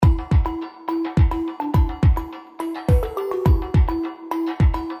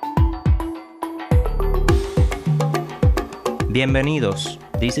Bienvenidos.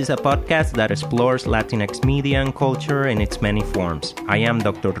 This is a podcast that explores Latinx media and culture in its many forms. I am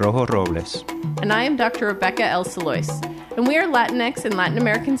Dr. Rojo Robles. And I am Dr. Rebecca El Salois. And we are Latinx and Latin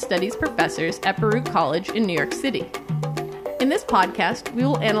American Studies professors at Baruch College in New York City. In this podcast, we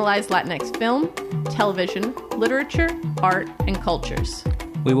will analyze Latinx film, television, literature, art, and cultures.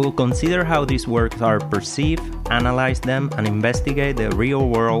 We will consider how these works are perceived, analyze them, and investigate the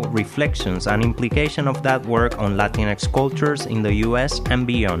real-world reflections and implication of that work on Latinx cultures in the U.S. and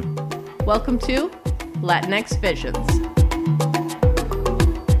beyond. Welcome to Latinx Visions.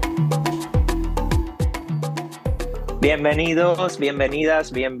 Bienvenidos,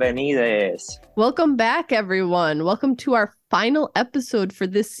 bienvenidas, bienvenides. Welcome back, everyone. Welcome to our final episode for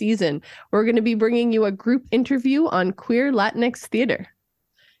this season. We're going to be bringing you a group interview on queer Latinx theater.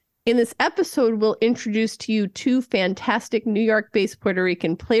 In this episode, we'll introduce to you two fantastic New York-based Puerto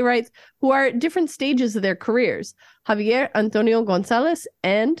Rican playwrights who are at different stages of their careers, Javier Antonio Gonzalez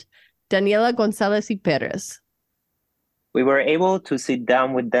and Daniela Gonzalez y Perez. We were able to sit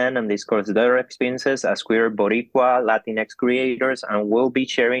down with them and discuss their experiences as queer Boricua Latinx creators, and we'll be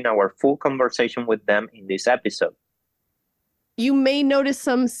sharing our full conversation with them in this episode. You may notice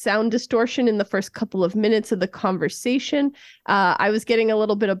some sound distortion in the first couple of minutes of the conversation. I was getting a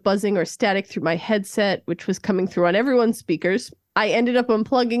little bit of buzzing or static through my headset, which was coming through on everyone's speakers. I ended up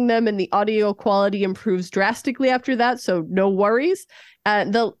unplugging them and the audio quality improves drastically after that, so no worries.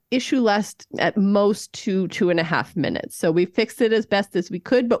 The issue lasts at most 2.5 minutes. So we fixed it as best as we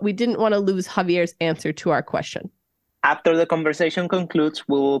could, but we didn't want to lose Javier's answer to our question. After the conversation concludes,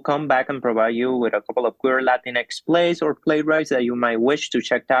 we will come back and provide you with a couple of queer Latinx plays or playwrights that you might wish to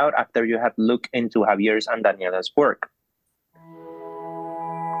check out after you have looked into Javier's and Daniela's work.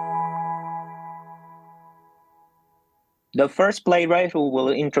 The first playwright who will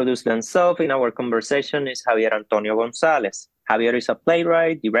introduce themselves in our conversation is Javier Antonio Gonzalez. Javier is a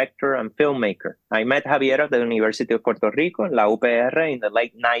playwright, director, and filmmaker. I met Javier at the University of Puerto Rico, La UPR, in the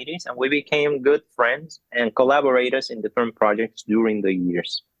late 90s, and we became good friends and collaborators in different projects during the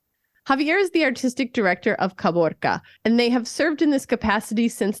years. Javier is the artistic director of Caborca, and they have served in this capacity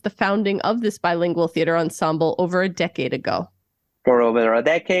since the founding of this bilingual theater ensemble over a decade ago. For over a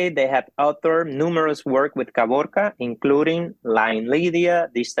decade, they have authored numerous work with Caborca, including La Invidia,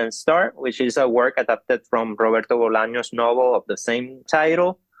 Distant Star, which is a work adapted from Roberto Bolaños' novel of the same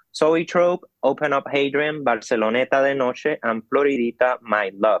title, Zoetrope, Open Up Hadrian, Barceloneta de Noche, and Floridita, My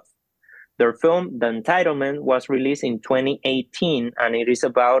Love. Their film, The Entitlement, was released in 2018, and it is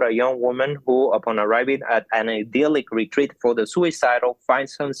about a young woman who, upon arriving at an idyllic retreat for the suicidal,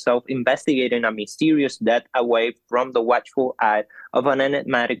 finds herself investigating a mysterious death away from the watchful eye of an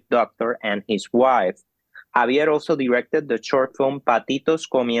enigmatic doctor and his wife. Javier also directed the short film Patitos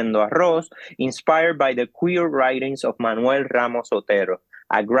Comiendo Arroz, inspired by the queer writings of Manuel Ramos Otero,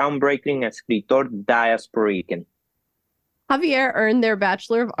 a groundbreaking escritor diasporican. Javier earned their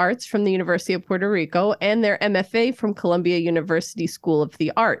Bachelor of Arts from the University of Puerto Rico and their MFA from Columbia University School of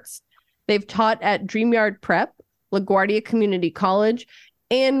the Arts. They've taught at DreamYard Prep, LaGuardia Community College,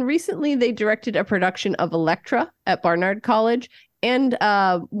 and recently they directed a production of Electra at Barnard College and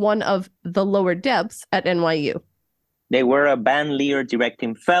one of The Lower Depths at NYU. They were a Van Leer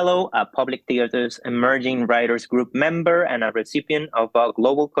Directing Fellow, a Public Theater's Emerging Writers Group member, and a recipient of a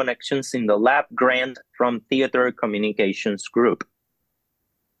Global Connections in the Lab grant from Theater Communications Group.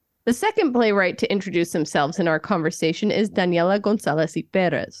 The second playwright to introduce themselves in our conversation is Daniela Gonzalez y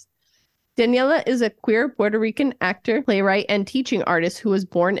Perez. Daniela is a queer Puerto Rican actor, playwright, and teaching artist who was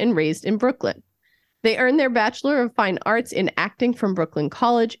born and raised in Brooklyn. They earned their Bachelor of Fine Arts in Acting from Brooklyn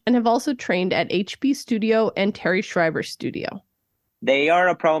College and have also trained at HP Studio and Terry Schreiber Studio. They are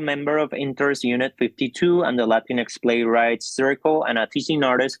a proud member of Inter's Unit 52 and the Latinx Playwrights Circle and a teaching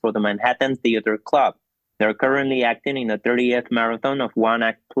artist for the Manhattan Theater Club. They're currently acting in the 30th marathon of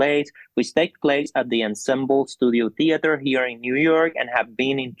one-act plays, which take place at the Ensemble Studio Theater here in New York and have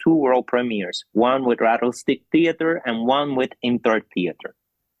been in 2 world premieres, one with Rattlestick Theater and one with Inter Theater.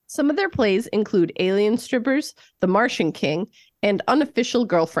 Some of their plays include Alien Strippers, The Martian King, and Unofficial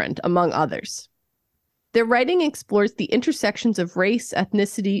Girlfriend, among others. Their writing explores the intersections of race,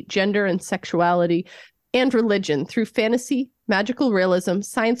 ethnicity, gender, and sexuality, and religion through fantasy, magical realism,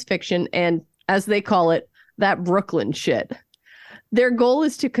 science fiction, and, as they call it, that Brooklyn shit. Their goal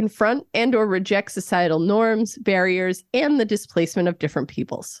is to confront and/or reject societal norms, barriers, and the displacement of different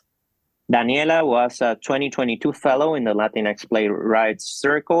peoples. Daniela was a 2022 fellow in the Latinx Playwrights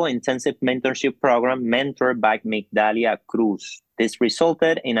Circle intensive mentorship program mentored by Migdalia Cruz. This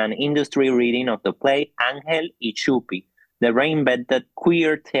resulted in an industry reading of the play Ángel y Chupi, the reinvented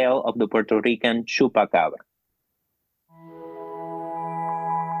queer tale of the Puerto Rican chupacabra.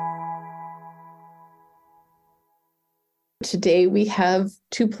 Today we have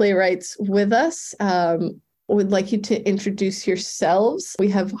two playwrights with us. Would like you to introduce yourselves. We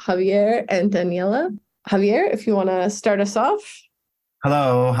have Javier and Daniela. Javier, if you want to start us off.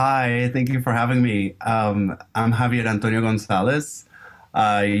 Hello, hi, thank you for having me. I'm Javier Antonio Gonzalez.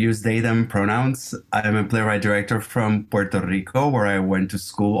 I use they, them pronouns. I'm a playwright director from Puerto Rico, where I went to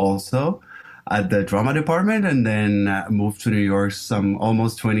school also at the drama department, and then moved to New York some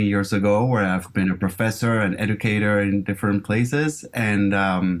almost 20 years ago, where I've been a professor and educator in different places, and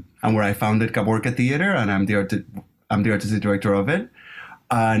where I founded Caborca Theater, and I'm the artistic director of it,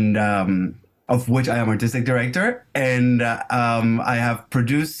 and of which I am artistic director, and I have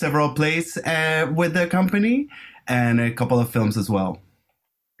produced several plays with the company and a couple of films as well.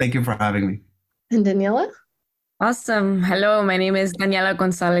 Thank you for having me. And Daniela? Awesome. Hello, my name is Daniela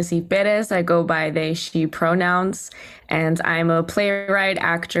Gonzalez y Perez. I go by they, she pronouns, and I'm a playwright,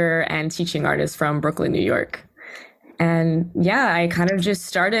 actor, and teaching artist from Brooklyn, New York. And yeah, I kind of just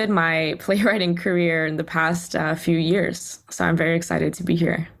started my playwriting career in the past few years. So I'm very excited to be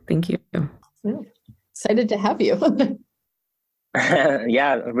here. Thank you. Excited to have you.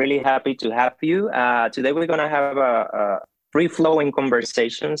 Yeah, really happy to have you. Today we're going to have a free-flowing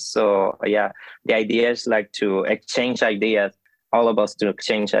conversation. So yeah, the idea is like to exchange ideas, all of us to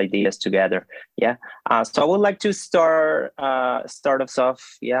exchange ideas together. Yeah. So I would like to start us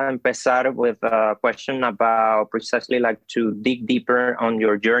off. Yeah, empezar with a question about precisely like to dig deeper on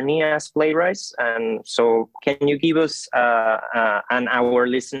your journey as playwrights. And so can you give us and our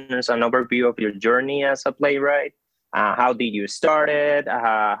listeners an overview of your journey as a playwright? How did you start it?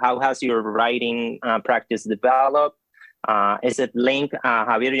 How has your writing practice developed? Is it linked?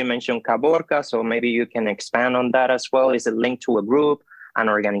 Javier, you mentioned Caborca, so maybe you can expand on that as well. Is it linked to a group, an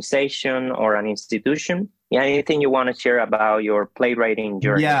organization, or an institution? Yeah, anything you want to share about your playwriting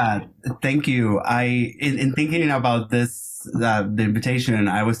journey? Yeah, thank you. In thinking about this, the invitation,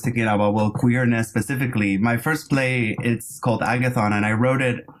 I was thinking about, well, queerness specifically. My first play, it's called Agathon, and I wrote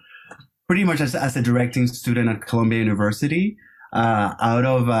it pretty much as a directing student at Columbia University.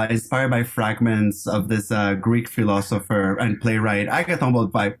 Inspired by fragments of this Greek philosopher and playwright Agathon, well,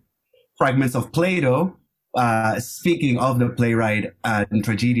 by fragments of Plato, speaking of the playwright and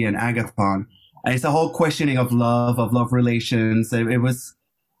tragedian Agathon. And it's a whole questioning of love relations. It was,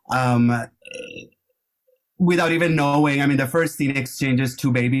 without even knowing, I mean, the first scene exchanges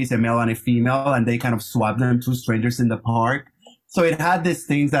two babies, a male and a female, and they kind of swap them, two strangers in the park. So it had these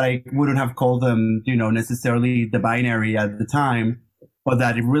things that I wouldn't have called them, necessarily the binary at the time, but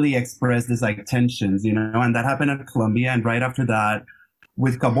that it really expressed this like tensions, and that happened at Columbia. And right after that,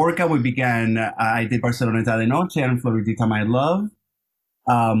 with Caborca, we began, I did Barcelona de Noche and Floridita, My Love,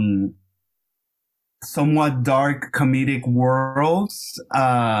 somewhat dark comedic worlds,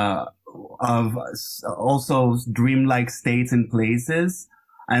 of also dreamlike states and places.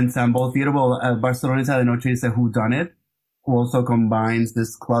 And Sambo Theater, Barcelona de Noche is a whodunit, who also combines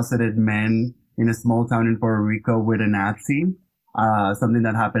this closeted men in a small town in Puerto Rico with a Nazi, something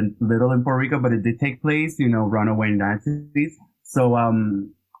that happened little in Puerto Rico, but it did take place, runaway Nazis. So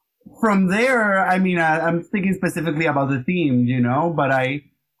from there, I mean, I'm thinking specifically about the theme, but I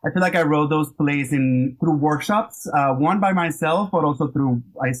feel like I wrote those plays through workshops, one by myself, but also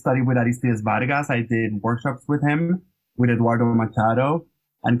I studied with Aristides Vargas. I did workshops with him, with Eduardo Machado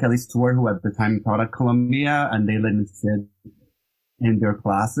and Kelly Stewart, who at the time taught at Columbia, and they let me sit in their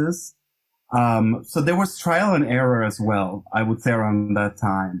classes. So there was trial and error as well, I would say, around that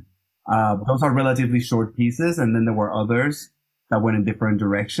time. Those are relatively short pieces, and then there were others that went in different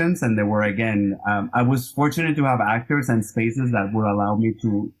directions. And there were, again, I was fortunate to have actors and spaces that would allow me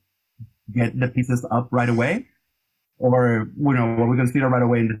to get the pieces up right away, or, what we consider right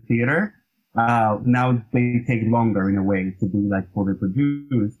away in the theater. Now they take longer in a way to be like fully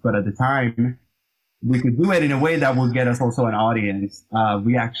produced, but at the time we could do it in a way that would get us also an audience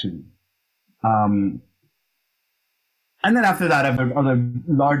reaction. And then after that, I have other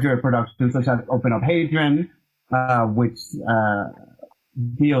larger productions such as Open Up Hadrian, which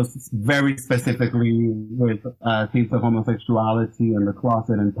deals very specifically with themes of homosexuality and the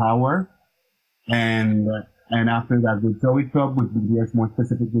closet and power. And after that, with Zoe Trump, which deals more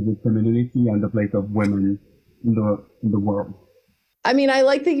specifically with femininity and the place of women in the world. I mean, I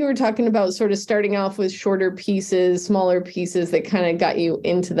like that you were talking about sort of starting off with shorter pieces, smaller pieces that kind of got you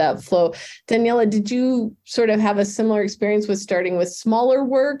into that flow. Daniela, did you sort of have a similar experience with starting with smaller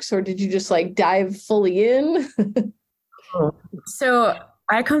works, or did you just like dive fully in? So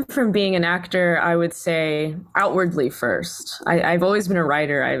I come from being an actor, I would say, outwardly first. I've always been a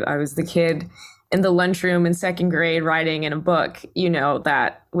writer. I was the kid in the lunchroom in second grade writing in a book, you know,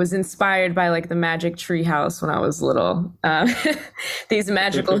 that was inspired by like the Magic Tree House when I was little. These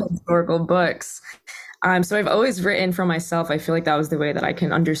magical historical books. So I've always written for myself. I feel like that was the way that I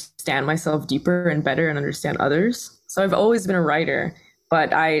can understand myself deeper and better and understand others. So I've always been a writer,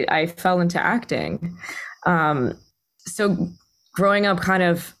 but I fell into acting. So growing up kind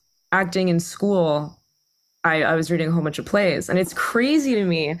of acting in school, I was reading a whole bunch of plays, and it's crazy to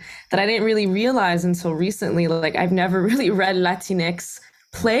me that I didn't really realize until recently, like I've never really read Latinx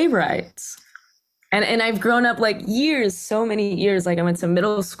playwrights. And I've grown up like years, so many years, like I went to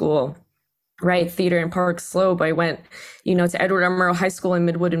middle school, right, theater in Park Slope. I went, you know, to Edward R. Murrow High School in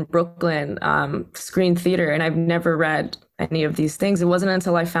Midwood in Brooklyn, screen theater, and I've never read any of these things. It wasn't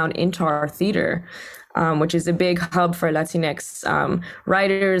until I found Intar Theater, which is a big hub for Latinx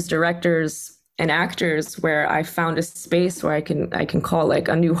writers, directors, and actors, where I found a space where I can call like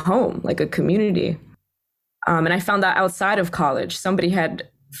a new home, like a community. And I found that outside of college, somebody had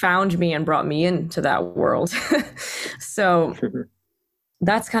found me and brought me into that world. So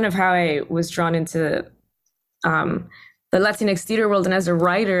that's kind of how I was drawn into the Latinx theater world. And as a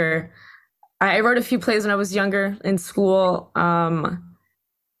writer, I wrote a few plays when I was younger in school.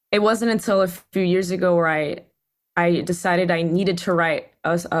 It wasn't until a few years ago where I decided I needed to write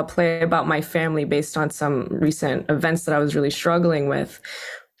a play about my family based on some recent events that I was really struggling with.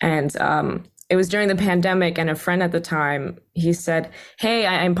 And it was during the pandemic, and a friend at the time, he said, hey,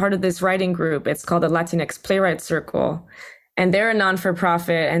 I'm part of this writing group. It's called the Latinx Playwrights Circle. And they're a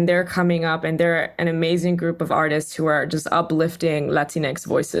non-for-profit, and they're coming up, and they're an amazing group of artists who are just uplifting Latinx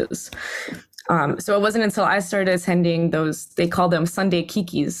voices. So it wasn't until I started attending those, they call them Sunday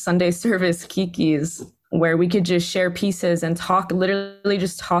Kikis, Sunday service Kikis, where we could just share pieces and literally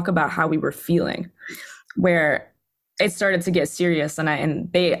just talk about how we were feeling, where it started to get serious. And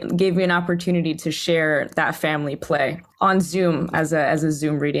they gave me an opportunity to share that family play on Zoom as a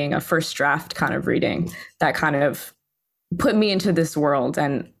Zoom reading, a first draft kind of reading that kind of put me into this world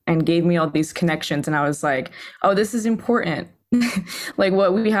and gave me all these connections. And I was like, oh, this is important. Like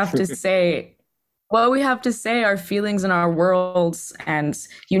what we have to say, our feelings in our worlds. And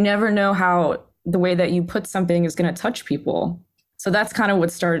you never know how the way that you put something is going to touch people. So that's kind of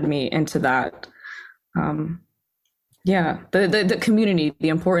what started me into that. The community, the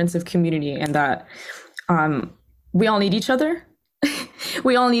importance of community, and that we all need each other.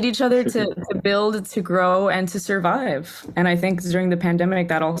 We all need each other to build, to grow, and to survive. And I think during the pandemic,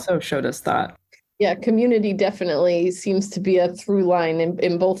 that also showed us that. Yeah, community definitely seems to be a through line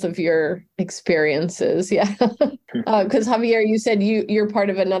in both of your experiences. Yeah. Because Javier, you said you're part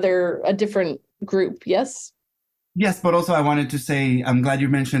of a different group, yes? Yes, but also I wanted to say, I'm glad you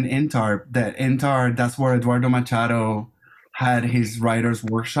mentioned Intar. That's where Eduardo Machado had his writer's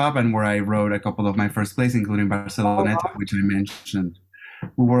workshop, and where I wrote a couple of my first plays, including Barceloneta, which I mentioned.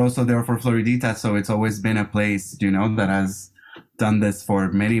 We were also there for Floridita, so it's always been a place, you know, that has done this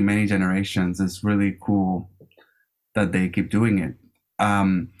for many, many generations. It's really cool that they keep doing it.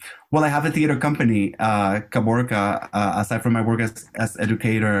 Well, I have a theater company, Caborca. Aside from my work as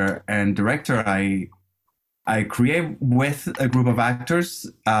educator and director, I create with a group of actors.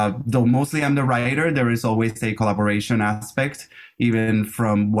 Though mostly I'm the writer, there is always a collaboration aspect, even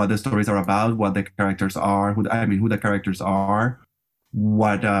from what the stories are about, what the characters are, who the characters are,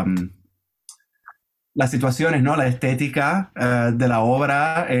 what las situaciones, ¿no? La estética de la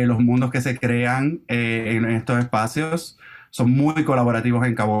obra, los mundos que se crean en estos espacios son muy colaborativos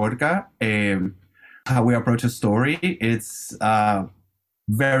en Caborca. How we approach a story, it's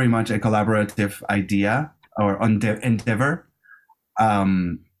very much a collaborative idea or endeavor.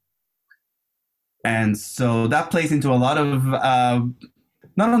 And so that plays into a lot of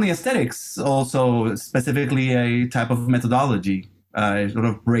not only aesthetics, also specifically a type of methodology, sort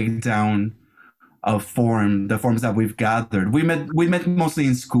of breakdown of the forms that we've gathered. We met mostly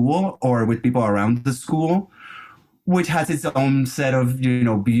in school or with people around the school, which has its own set of, you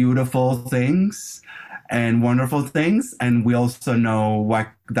know, beautiful things and wonderful things. And we also know what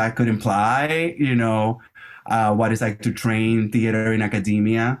that could imply, you know, what it's like to train theater in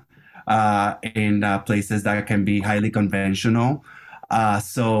academia, in places that can be highly conventional.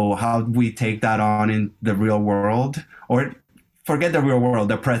 So how we take that on in the real world, or forget the real world,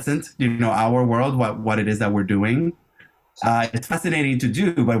 the present, you know, our world, what it is that we're doing. It's fascinating to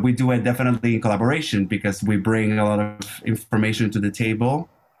do, but we do it definitely in collaboration because we bring a lot of information to the table.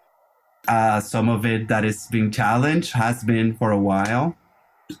 Some of it that is being challenged has been for a while.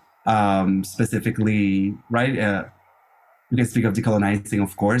 Specifically, right? We can speak of decolonizing,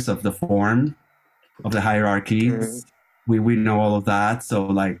 of course, of the form, of the hierarchies. We know all of that. So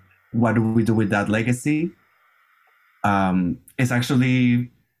like what do we do with that legacy? It's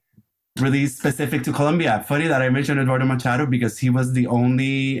actually really specific to Colombia. Funny that I mentioned Eduardo Machado because he was the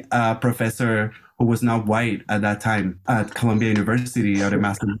only professor who was not white at that time at Columbia University at a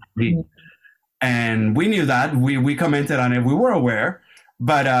master's degree. And we knew that. We commented on it. We were aware,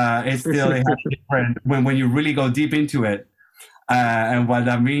 but it's still it has different when you really go deep into it and what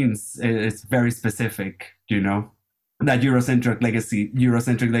that means. It's very specific, that Eurocentric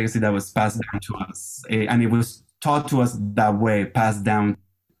legacy that was passed down to us, and it was taught to us that way, passed down.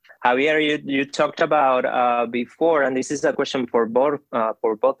 Javier, you talked about before, and this is a question for both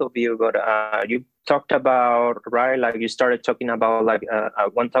of you, but you talked about, right, like you started talking about, like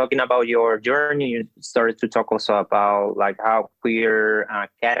when talking about your journey, you started to talk also about like how queer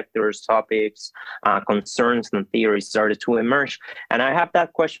characters, topics, concerns and theories started to emerge. And I have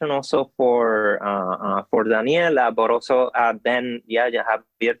that question also for Daniela, but also then, Javier,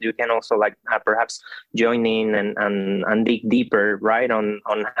 you can also like perhaps join in and dig deeper, right, on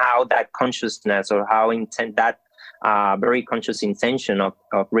how that consciousness or how intent that very conscious intention of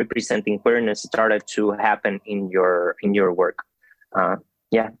representing queerness started to happen in your work.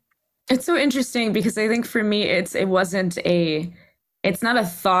 It's so interesting because I think for me it's not a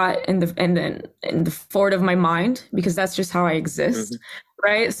thought in the forward of my mind, because that's just how I exist. Mm-hmm.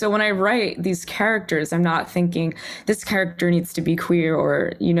 Right. So when I write these characters, I'm not thinking this character needs to be queer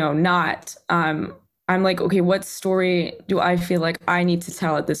or, not. I'm like, okay, what story do I feel like I need to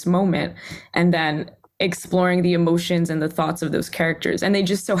tell at this moment? And then exploring the emotions and the thoughts of those characters. And they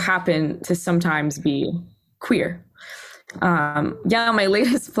just so happen to sometimes be queer. My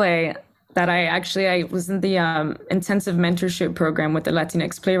latest play that I was in the intensive mentorship program with the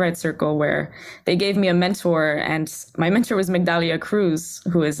Latinx Playwrights Circle, where they gave me a mentor, and my mentor was Migdalia Cruz,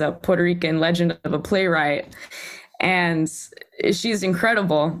 who is a Puerto Rican legend of a playwright. And she's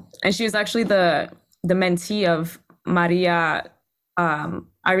incredible. And she was actually the mentee of Maria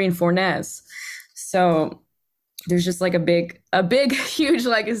Irene Fornes. So there's just like a big, huge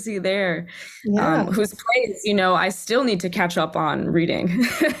legacy there. Yeah. Whose plays, I still need to catch up on reading,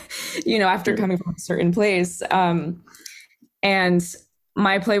 after coming from a certain place. And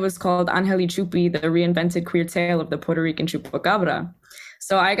my play was called Angel y Chupi, the reinvented queer tale of the Puerto Rican chupacabra.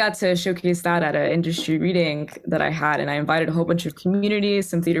 So I got to showcase that at an industry reading that I had, and I invited a whole bunch of communities,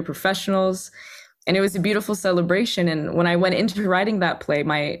 some theater professionals. And it was a beautiful celebration. And when I went into writing that play,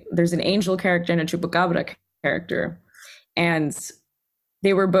 there's an angel character and a chupacabra character. And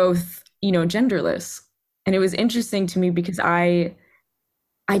they were both, genderless. And it was interesting to me because I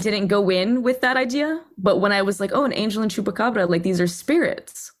didn't go in with that idea. But when I was like, oh, an angel and chupacabra, like these are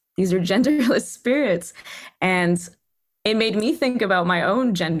spirits. These are genderless spirits. And it made me think about my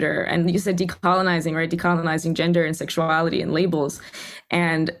own gender. And you said decolonizing, right? Decolonizing gender and sexuality and labels.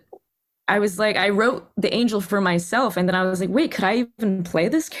 And I was like, I wrote the angel for myself. And then I was like, wait, could I even play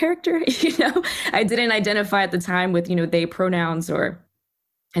this character? I didn't identify at the time with, they pronouns or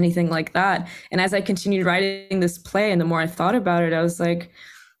anything like that. And as I continued writing this play, and the more I thought about it, I was like,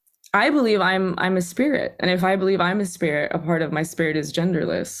 I believe I'm a spirit. And if I believe I'm a spirit, a part of my spirit is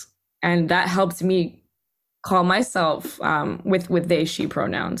genderless. And that helped me call myself with they, she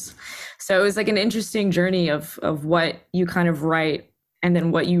pronouns. So it was like an interesting journey of what you kind of write and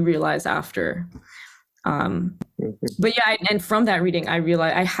then what you realize after. But yeah, and from that reading, I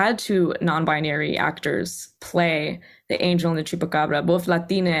realized I had two non-binary actors play the angel and the chupacabra, both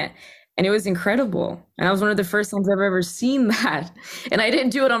Latina, and it was incredible. And that was one of the first times I've ever seen that. And I didn't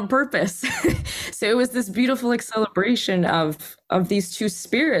do it on purpose. So it was this beautiful like celebration of these two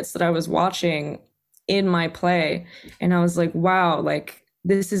spirits that I was watching in my play. And I was like, wow, like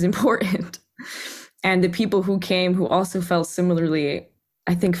this is important. And the people who came who also felt similarly,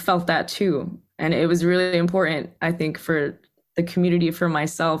 I think felt that too. And it was really important, I think, for the community, for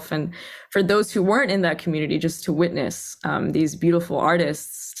myself, and for those who weren't in that community, just to witness these beautiful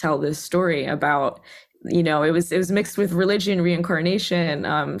artists tell this story about, it was mixed with religion,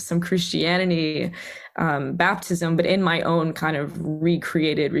 reincarnation, some Christianity, baptism, but in my own kind of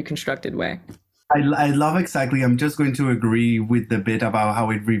recreated, reconstructed way. I love exactly. I'm just going to agree with the bit about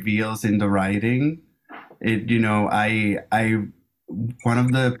how it reveals in the writing. One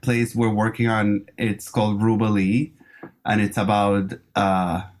of the plays we're working on, it's called Rubilee, and it's about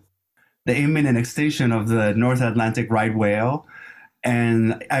the imminent extinction of the North Atlantic right whale.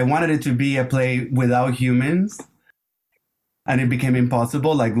 And I wanted it to be a play without humans, and it became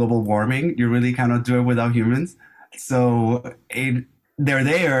impossible, like global warming. You really cannot do it without humans. So they're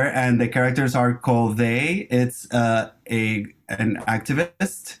there, and the characters are called they. It's an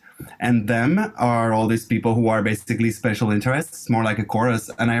activist And them are all these people who are basically special interests, more like a chorus.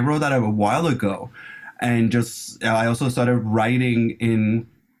 And I wrote that a while ago. And just, I also started writing in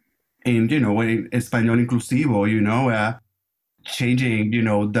in español inclusivo, changing,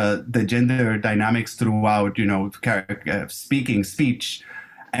 the gender dynamics throughout, speech.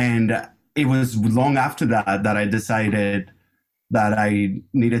 And it was long after that I decided that I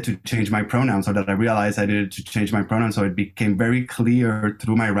needed to change my pronouns, or that I realized I needed to change my pronouns. So it became very clear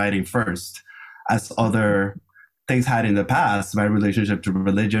through my writing first, as other things had in the past. My relationship to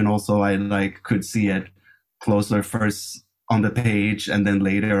religion also, I could see it closer first on the page, and then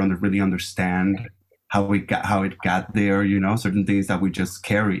later on to really understand how it got there, certain things that we just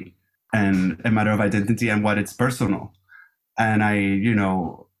carry, and a matter of identity and what it's personal. And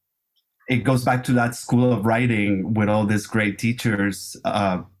it goes back to that school of writing with all these great teachers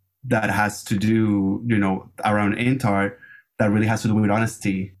that has to do, around INTAR, that really has to do with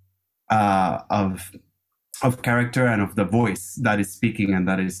honesty of character and of the voice that is speaking, and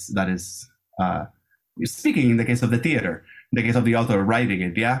that is speaking in the case of the theater, in the case of the author writing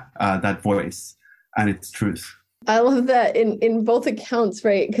it, that voice and its truth. I love that in both accounts,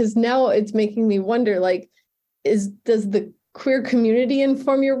 right? Because now it's making me wonder, does the queer community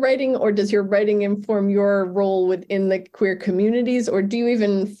inform your writing, or does your writing inform your role within the queer communities, or do you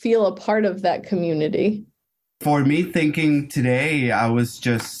even feel a part of that community? For me, thinking today, I was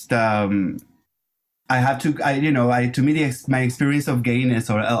just to me, my experience of gayness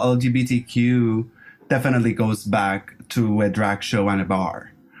or LGBTQ definitely goes back to a drag show and a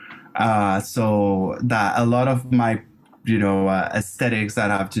bar. So that a lot of my aesthetics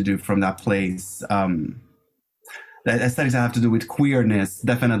that have to do from that place, the aesthetics that have to do with queerness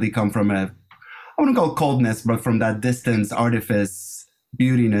definitely come from I wouldn't call coldness, but from that distance, artifice,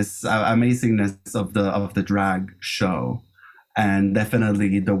 beautiness, amazingness of the drag show, and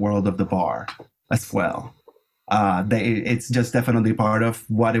definitely the world of the bar as well. It's just definitely part of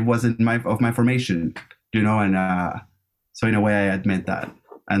what it was in my formation, and so in a way I admit that,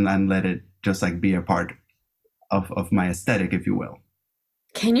 and let it just be a part of my aesthetic, if you will.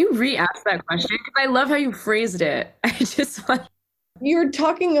 Can you re-ask that question? Because I love how you phrased it. I just want. You're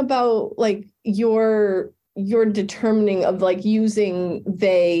talking about your determining of using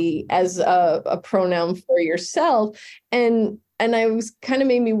they as a pronoun for yourself, and I was kind of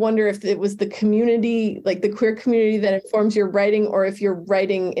made me wonder if it was the community, the queer community, that informs your writing, or if your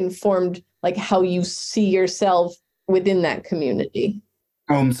writing informed how you see yourself within that community.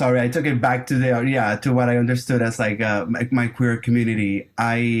 Oh, I'm sorry. I took it back to to what I understood as my queer community.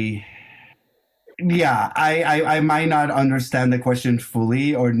 I might not understand the question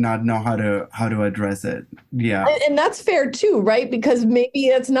fully, or not know how to address it. Yeah. And that's fair too, right? Because maybe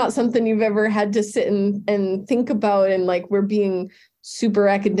it's not something you've ever had to sit and think about, and we're being super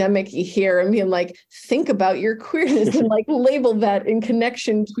academic here and being think about your queerness and label that in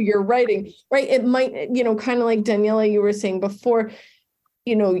connection to your writing, right? It might, kind of like Daniela, you were saying before,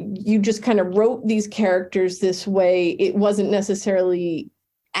 you just kind of wrote these characters this way. It wasn't necessarily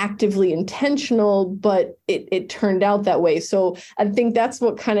actively intentional, but it turned out that way. So I think that's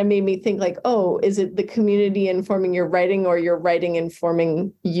what kind of made me think is it the community informing your writing, or your writing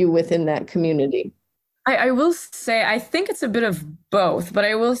informing you within that community? I will say, I think it's a bit of both, but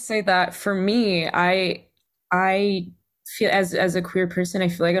I will say that for me, I feel as a queer person, I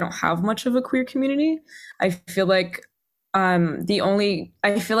feel like I don't have much of a queer community. I feel like I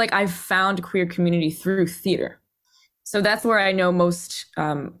feel like I've found queer community through theater. So that's where I know most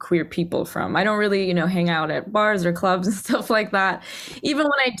queer people from. I don't really, hang out at bars or clubs and stuff like that. Even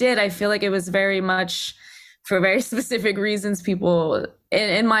when I did, I feel like it was very much for very specific reasons. People,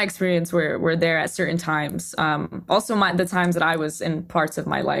 in my experience, were there at certain times. Also, the times that I was in parts of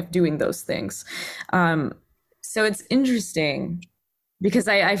my life doing those things. So it's interesting, because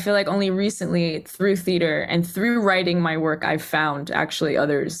I feel like only recently, through theater and through writing my work, I've found actually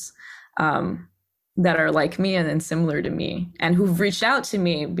others that are like me and similar to me, and who've reached out to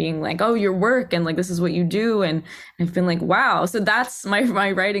me being oh, your work, and this is what you do. And I've been wow. So that's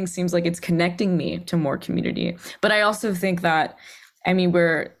my writing seems like it's connecting me to more community. But I also think that,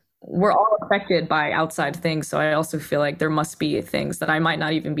 we're all affected by outside things. So I also feel like there must be things that I might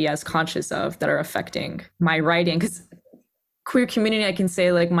not even be as conscious of that are affecting my writing. Because queer community, I can say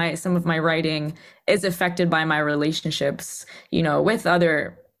some of my writing is affected by my relationships, with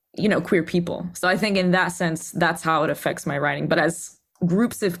other, queer people. So I think in that sense, that's how it affects my writing. But as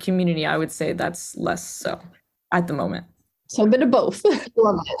groups of community, I would say that's less so at the moment. So a bit of both.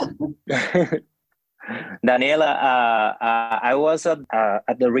 Daniela, I was at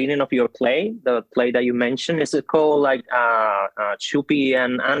the reading of your play, the play that you mentioned. Is it called like Chupi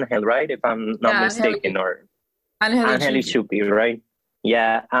and Angel, right? If I'm not mistaken, or Angel y Chupi, right?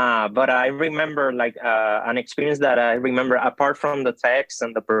 Yeah, but I remember like an experience that I remember apart from the text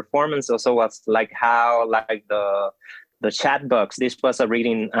and the performance also was like how like the chat box. This was a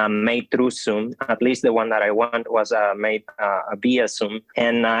reading made through Zoom. At least the one that I want was made via Zoom.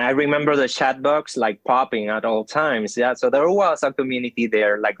 And I remember the chat box like popping at all times. Yeah, so there was a community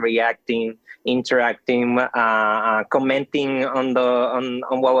there, like reacting, interacting, commenting on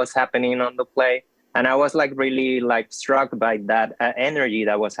what was happening on the play. And I was like really like struck by that energy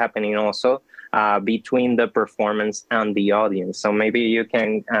that was happening also between the performance and the audience. So maybe you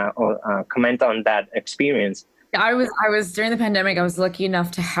can comment on that experience. I was during the pandemic, I was lucky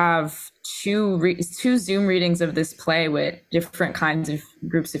enough to have two Zoom readings of this play with different kinds of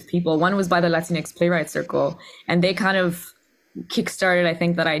groups of people. One was by the Latinx Playwrights Circle, and they kind of kickstarted, I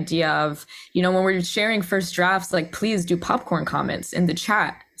think, that idea of, when we're sharing first drafts, like, please do popcorn comments in the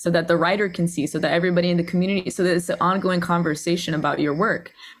chat so that the writer can see, so that everybody in the community, so that it's an ongoing conversation about your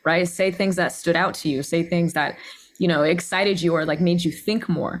work, right? Say things that stood out to you, say things that, excited you or like made you think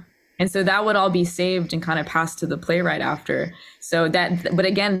more. And so that would all be saved and kind of passed to the playwright after. So but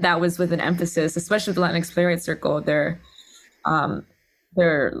again, that was with an emphasis, especially with the Latinx Playwright Circle. Their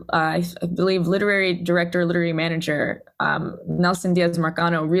I believe, literary director, literary manager, Nelson Diaz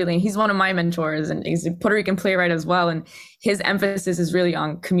Marcano, really, he's one of my mentors, and he's a Puerto Rican playwright as well. And his emphasis is really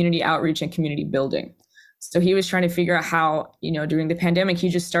on community outreach and community building. So he was trying to figure out how, during the pandemic, he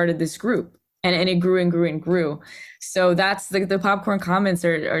just started this group. And it grew and grew and grew. So that's the popcorn comments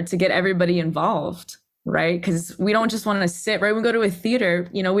are to get everybody involved, right? Because we don't just want to sit, right? We go to a theater,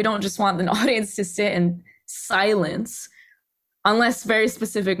 we don't just want an audience to sit in silence, unless very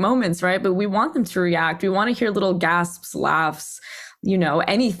specific moments, right? But we want them to react. We want to hear little gasps, laughs,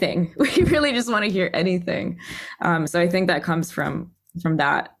 anything. We really just want to hear anything. So I think that comes from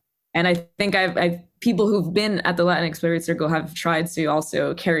that. And I think I've people who've been at the Latinx Playwrights Circle have tried to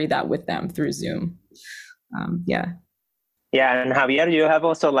also carry that with them through Zoom. Yeah, and Javier, you have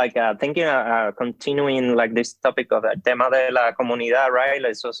also like thinking, continuing like this topic of tema de la comunidad, right?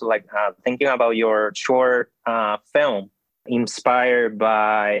 It's also like thinking about your short film inspired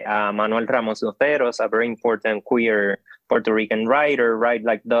by Manuel Ramos Oteros, a very important queer Puerto Rican writer, right?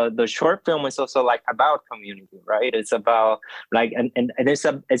 Like the short film is also like about community, right? It's about like, and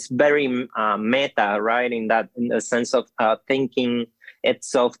it's very meta, right? In the sense of thinking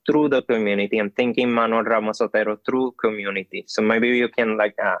itself through the community and thinking Manuel Ramos Otero through community. So maybe you can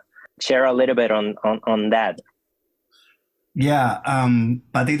like share a little bit on that. Yeah,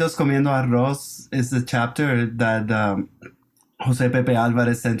 Patitos Comiendo Arroz is the chapter that Jose Pepe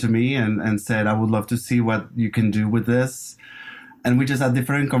Alvarez sent to me and said, I would love to see what you can do with this. And we just had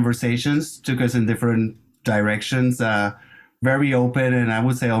different conversations, took us in different directions, very open and I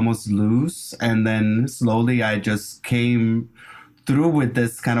would say almost loose. And then slowly I just came through with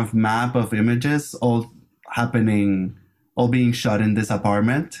this kind of map of images, all being shot in this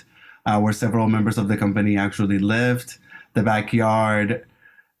apartment where several members of the company actually lived, the backyard,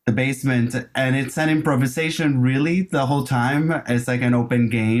 the basement, and it's an improvisation really the whole time. It's like an open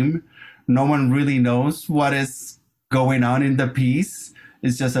game. No one really knows what is going on in the piece.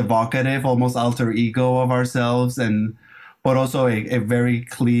 It's just evocative, almost alter ego of ourselves, but also a very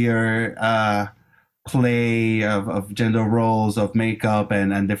clear play of gender roles, of makeup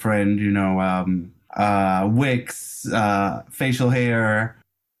and different, wigs, facial hair,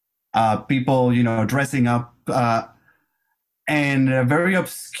 people, dressing up, and a very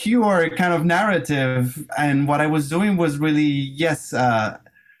obscure kind of narrative. And what I was doing was really,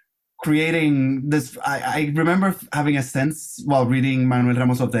 creating this. I remember having a sense while reading Manuel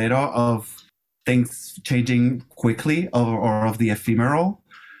Ramos Otero of things changing quickly or of the ephemeral,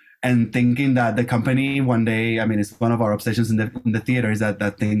 and thinking that the company one day, it's one of our obsessions in the theater, is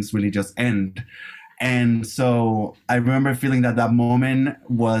that things really just end. And so I remember feeling that moment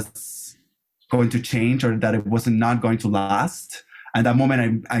was going to change, or that it was not going to last. And that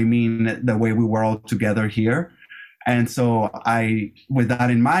moment, I mean the way we were all together here. And so I, with that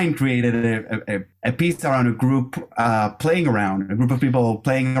in mind, created a piece around a group playing around, a group of people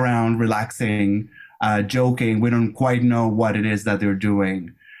playing around, relaxing, joking. We don't quite know what it is that they're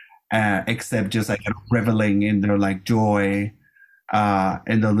doing, except just like reveling in their like joy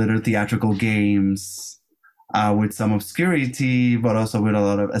in the little theatrical games with some obscurity, but also with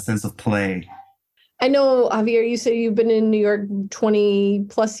a sense of play. I know, Javier, you say you've been in New York 20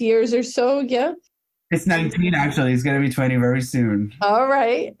 plus years or so, yeah? It's 19, actually. It's going to be 20 very soon. All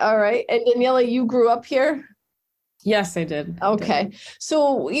right. All right. And Daniela, you grew up here? Yes, I did. Okay.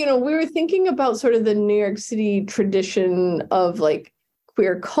 So, we were thinking about sort of the New York City tradition of like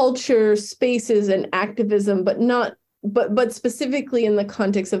queer culture, spaces, and activism, but specifically in the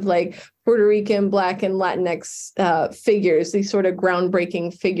context of like Puerto Rican, Black, and Latinx figures, these sort of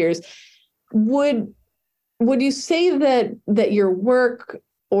groundbreaking figures. Would you say that your work,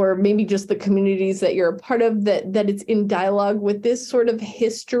 or maybe just the communities that you're a part of, that it's in dialogue with this sort of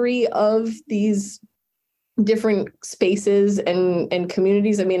history of these different spaces and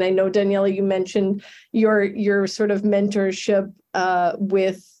communities? I mean, I know, Daniela, you mentioned your sort of mentorship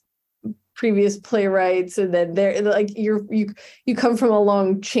with previous playwrights, and then there, like, you come from a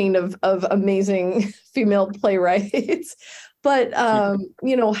long chain of amazing female playwrights. But how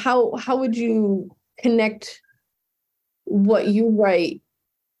would you connect what you write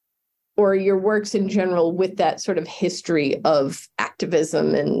or your works in general with that sort of history of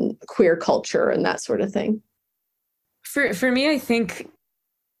activism and queer culture and that sort of thing? For me, I think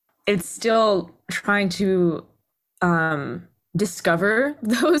it's still trying to discover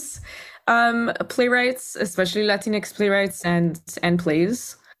those playwrights, especially Latinx playwrights and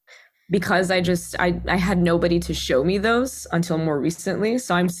plays, because I had nobody to show me those until more recently.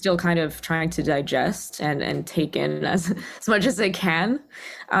 So I'm still kind of trying to digest and take in as much as I can.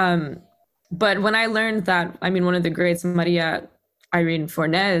 But when I learned that, I mean, one of the greats, Maria Irene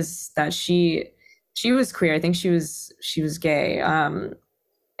Fornés, that she was queer. I think she was gay.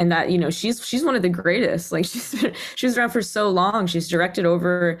 And that, she's one of the greatest. Like, she was around for so long. She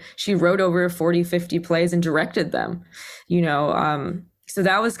wrote over 40, 50 plays and directed them, So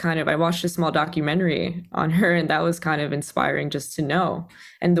that was I watched a small documentary on her, and that was kind of inspiring just to know.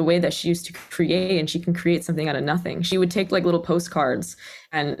 And the way that she used to create, and she can create something out of nothing. She would take like little postcards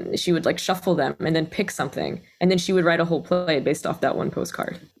and she would like shuffle them and then pick something. And then she would write a whole play based off that one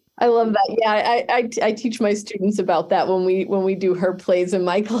postcard. I love that. Yeah, I teach my students about that when we do her plays in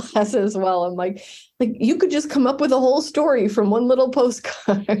my class as well. I'm like you could just come up with a whole story from one little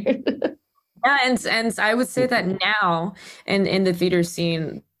postcard. Yeah, and I would say that now in the theater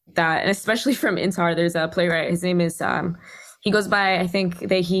scene, that, and especially from INTAR, there's a playwright. His name is he goes by, I think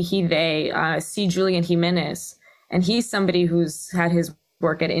they C. Julian Jimenez, and he's somebody who's had his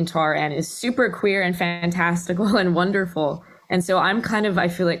work at INTAR and is super queer and fantastical and wonderful. And so I'm I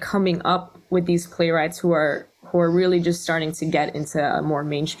feel like coming up with these playwrights who are really just starting to get into a more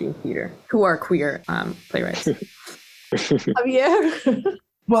mainstream theater, who are queer playwrights. Yeah.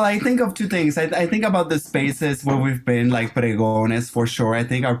 Well, I think of two things. I think about the spaces where we've been, like Pregones, for sure. I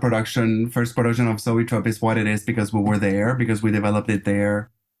think our first production of Zoetrope is what it is because we were there, because we developed it there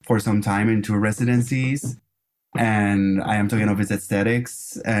for some time in 2 residencies. And I am talking of its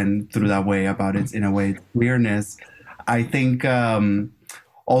aesthetics and through that way about its, in a way, queerness. I think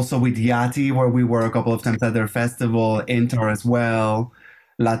also with Yati, where we were a couple of times at their festival, INTAR as well,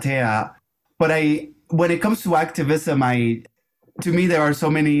 Latea. But when it comes to activism, to me, there are so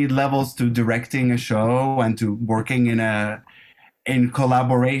many levels to directing a show and to working in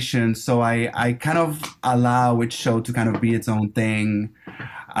collaboration. So I kind of allow each show to kind of be its own thing.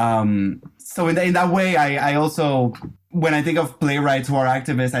 So in that way, I also, when I think of playwrights who are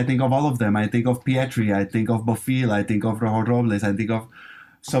activists, I think of all of them. I think of Pietri, I think of Bofil, I think of Rojo Robles, I think of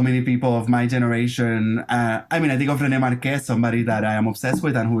so many people of my generation. I think of René Marquez, somebody that I am obsessed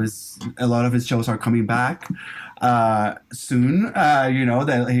with, and a lot of his shows are coming back soon.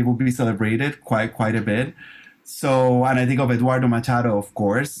 That he will be celebrated quite a bit. So, and I think of Eduardo Machado, of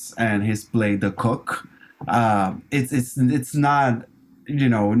course, and his play The Cook. It's not,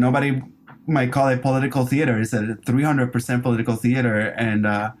 nobody might call it political theater. It's a 300% political theater,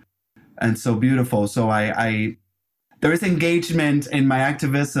 and so beautiful. So there is engagement in my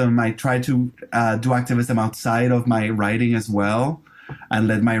activism. I try to do activism outside of my writing as well, and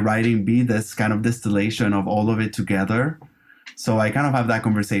let my writing be this kind of distillation of all of it together. So I kind of have that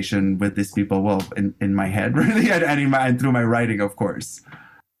conversation with these people, well, in my head, really, and through my writing, of course.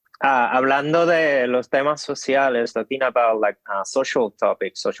 Hablando de los temas sociales, talking about social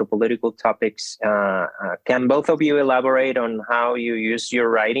topics, social political topics, can both of you elaborate on how you use your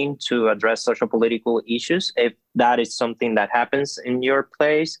writing to address social political issues, if that is something that happens in your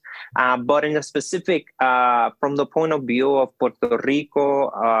plays, but in a specific, from the point of view of Puerto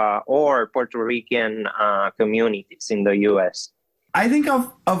Rico or Puerto Rican communities in the U.S.? I think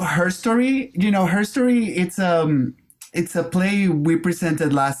of Her Story. Her Story, it's a play we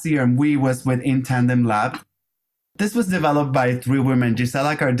presented last year, and we was with In Tandem Lab. This was developed by 3 women,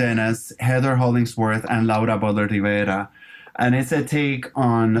 Gisela Cardenas, Heather Hollingsworth, and Laura Butler Rivera. And it's a take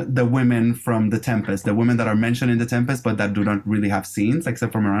on the women from The Tempest, the women that are mentioned in The Tempest, but that do not really have scenes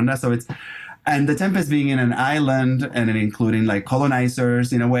except for Miranda. And The Tempest being in an island and it including like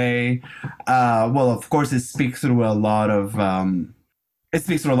colonizers in a way. Well, of course, it speaks through a lot of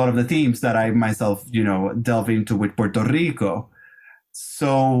the themes that I myself, delve into with Puerto Rico.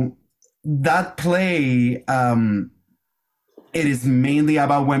 So that play, it is mainly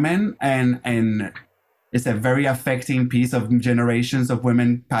about women, and it's a very affecting piece of generations of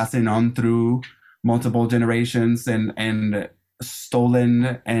women passing on through multiple generations and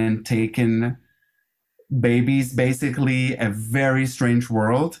stolen and taken babies, basically a very strange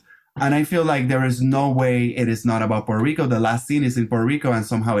world. And I feel like there is no way it is not about Puerto Rico. The last scene is in Puerto Rico, and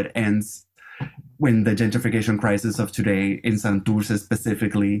somehow it ends when the gentrification crisis of today in Santurce,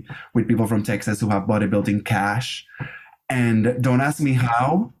 specifically with people from Texas who have bodybuilding cash. And don't ask me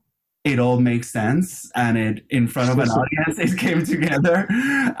how. It all makes sense, and it in front of an audience, it came together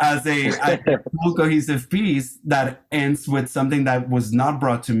as a full cohesive piece that ends with something that was not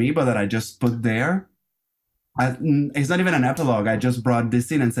brought to me, but that I just put there. It's not even an epilogue. I just brought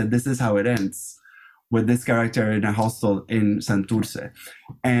this in and said, this is how it ends, with this character in a hostel in Santurce.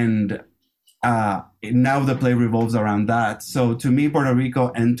 And now the play revolves around that. So to me, Puerto Rico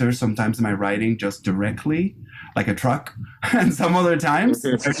enters sometimes in my writing just directly, like a truck, and some other times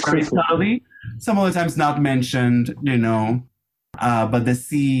very subtly, some other times not mentioned, but the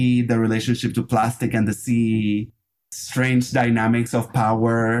sea, the relationship to plastic, and the sea, strange dynamics of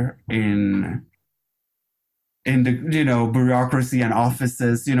power in the bureaucracy and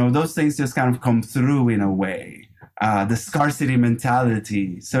offices, those things just kind of come through in a way. The scarcity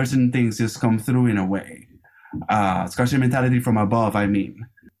mentality, certain things just come through in a way. Scarcity mentality from above, I mean.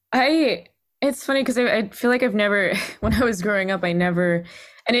 It's funny because I feel like I've never, when I was growing up,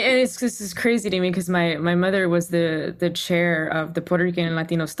 this is crazy to me because my mother was the chair of the Puerto Rican and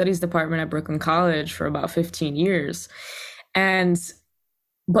Latino Studies department at Brooklyn College for about 15 years.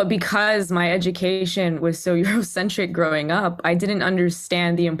 But because my education was so Eurocentric growing up, I didn't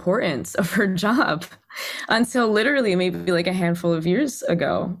understand the importance of her job until literally maybe like a handful of years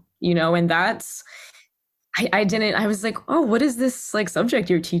ago, and that's, I was like, oh, what is this like subject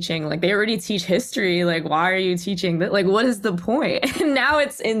you're teaching? Like they already teach history. Like, why are you teaching that? Like, what is the point? And now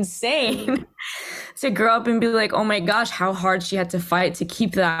it's insane to grow up and be like, oh my gosh, how hard she had to fight to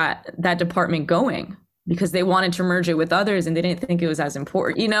keep that department going because they wanted to merge it with others and they didn't think it was as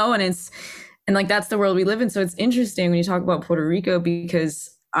important, and like, that's the world we live in. So it's interesting when you talk about Puerto Rico because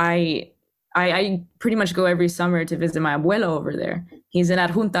I pretty much go every summer to visit my abuelo over there. He's in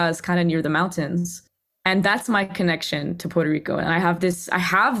Adjuntas, kind of near the mountains. And that's my connection to Puerto Rico. And I have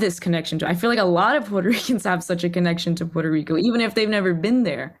this connection to, I feel like a lot of Puerto Ricans have such a connection to Puerto Rico, even if they've never been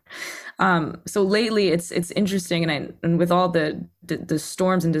there. So lately it's interesting. And with all the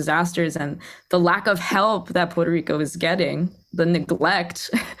storms and disasters and the lack of help that Puerto Rico is getting, the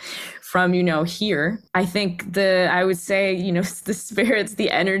neglect from, here, I think I would say, the spirits, the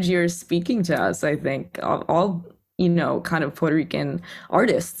energy are speaking to us. I think all kind of Puerto Rican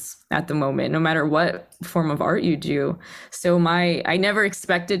artists at the moment, no matter what form of art you do. So I never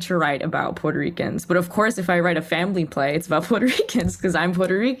expected to write about Puerto Ricans, but of course, if I write a family play, it's about Puerto Ricans because I'm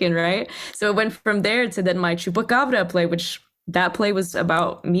Puerto Rican, right? So it went from there to then my Chupacabra play, which that play was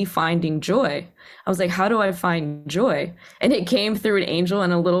about me finding joy. I was like, how do I find joy? And it came through an angel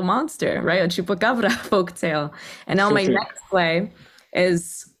and a little monster, right? A Chupacabra folktale. And now my next play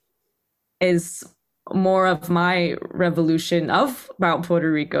is more of my revolution about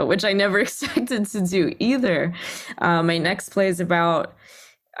Puerto Rico, which I never expected to do either. My next play is about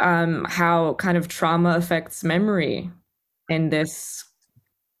how kind of trauma affects memory in this,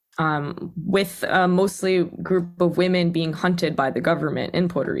 with mostly group of women being hunted by the government in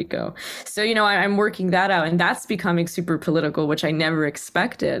Puerto Rico. So, I'm working that out, and that's becoming super political, which I never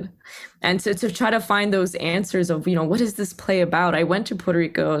expected. And to try to find those answers of, what is this play about? I went to Puerto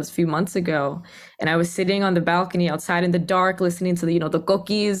Rico a few months ago, and I was sitting on the balcony outside in the dark, listening to the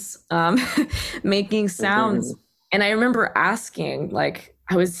coquis making sounds. And I remember asking, like,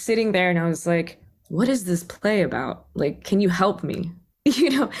 I was sitting there and I was like, what is this play about? Like, can you help me?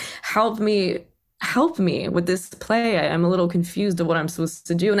 Help me with this play. I'm a little confused of what I'm supposed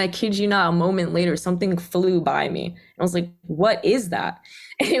to do. And I kid you not, a moment later, something flew by me. I was like, what is that?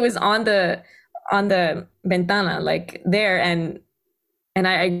 And it was on the ventana, like there. And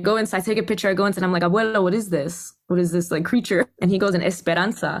I go inside, I take a picture, I go inside, I'm like, abuelo, what is this? What is this like creature? And he goes, an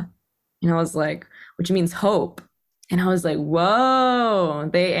esperanza. And I was like, which means hope. And I was like, whoa,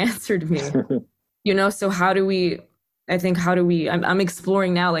 they answered me. So I'm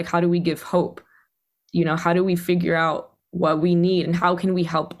exploring now, like, how do we give hope? How do we figure out what we need and how can we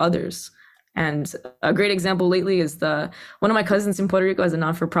help others. And a great example lately is one of my cousins in Puerto Rico has a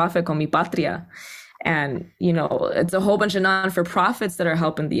non-for-profit called Mi Patria. And, it's a whole bunch of non-for-profits that are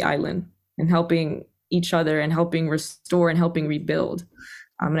helping the island and helping each other and helping restore and helping rebuild.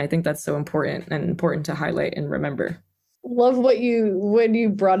 And I think that's so important to highlight and remember. Love when you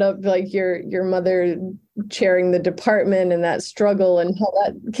brought up like your mother chairing the department and that struggle and how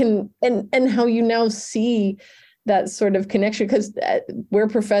that can and how you now see that sort of connection, because we're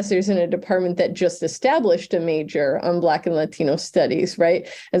professors in a department that just established a major on Black and Latino studies, right?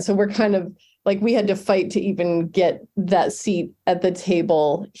 And so we're kind of like, we had to fight to even get that seat at the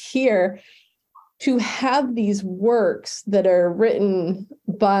table here. To have these works that are written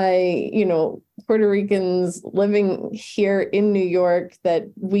by, Puerto Ricans living here in New York that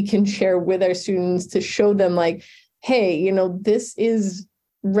we can share with our students to show them like, hey, this is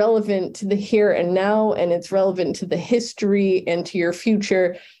relevant to the here and now, and it's relevant to the history and to your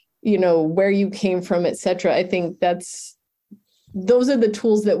future, where you came from, etc. I think those are the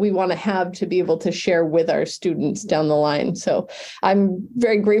tools that we want to have to be able to share with our students down the line. So I'm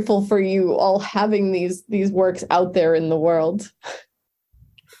very grateful for you all having these works out there in the world.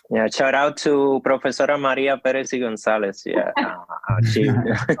 Yeah, shout out to Profesora Maria Perez y Gonzalez. Yeah,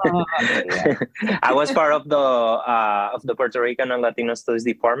 I was part of the Puerto Rican and Latino Studies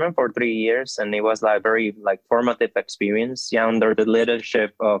department for 3 years, and it was like very formative experience. Yeah, under the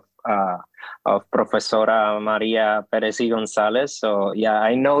leadership of Profesora Maria Perez y Gonzalez. So yeah,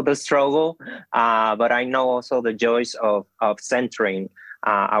 I know the struggle, but I know also the joys of centering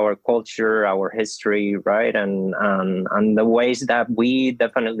our culture, our history, right? And the ways that we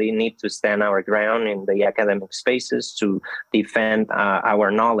definitely need to stand our ground in the academic spaces to defend our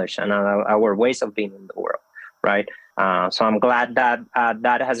knowledge and our ways of being in the world, right? So I'm glad that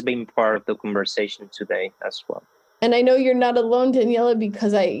that has been part of the conversation today as well. And I know you're not alone, Daniela,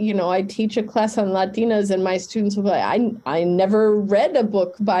 because I teach a class on Latinas, and my students will be like, I never read a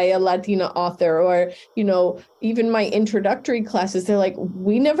book by a Latina author, or, even my introductory classes, they're like,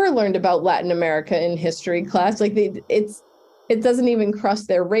 we never learned about Latin America in history class. Like it doesn't even cross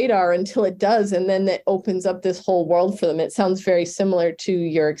their radar until it does. And then it opens up this whole world for them. It sounds very similar to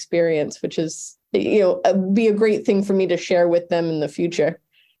your experience, which is, be a great thing for me to share with them in the future.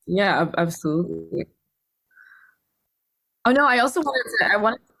 Yeah, absolutely. Oh no, I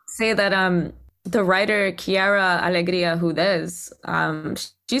wanted to say that the writer Kiara Alegría Judez,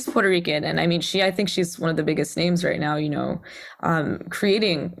 she's Puerto Rican, and I think she's one of the biggest names right now,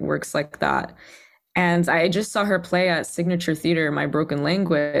 creating works like that. And I just saw her play at Signature Theater, My Broken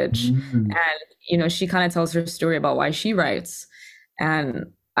Language, and she kind of tells her story about why she writes,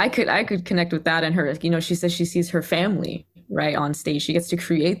 and I could connect with that. And her, she says she sees her family right on stage. She gets to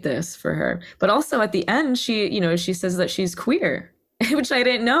create this for her, but also at the end, she says that she's queer, which I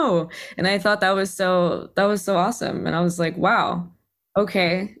didn't know, and I thought that was so awesome. And I was like, wow,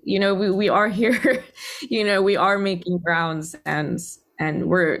 okay, we are here, we are making grounds, and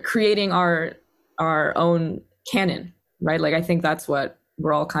we're creating our own canon, right? Like I think that's what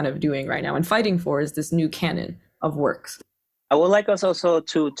we're all kind of doing right now and fighting for, is this new canon of works. I would like us also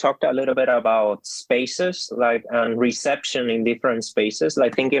to talk a little bit about spaces, and reception in different spaces,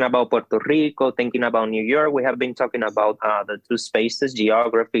 like thinking about Puerto Rico, thinking about New York. We have been talking about the two spaces,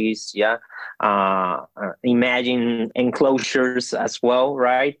 geographies, imagine enclosures as well,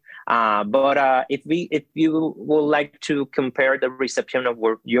 right? But if you would like to compare the reception of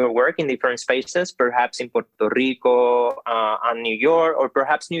your work in different spaces, perhaps in Puerto Rico and New York, or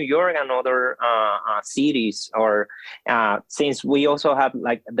perhaps New York and other cities, or since we also have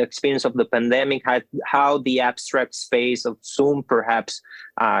the experience of the pandemic, how the abstract space of Zoom perhaps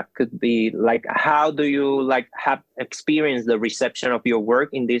could be how do you have experienced the reception of your work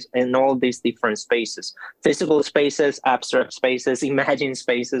in all these different spaces, physical spaces, abstract spaces, imagined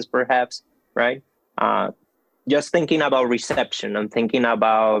spaces, perhaps, right? Just thinking about reception and thinking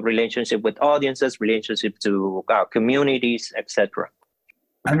about relationship with audiences, relationship to communities, etc.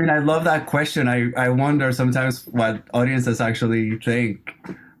 I love that question. I wonder sometimes what audiences actually think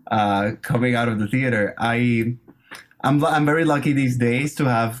coming out of the theater. I'm very lucky these days to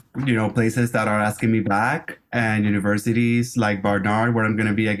have, places that are asking me back, and universities like Barnard, where I'm going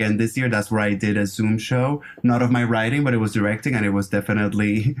to be again this year. That's where I did a Zoom show, not of my writing, but it was directing, and it was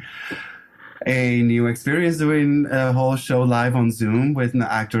definitely a new experience doing a whole show live on Zoom with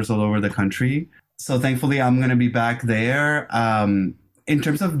actors all over the country. So thankfully, I'm going to be back there. In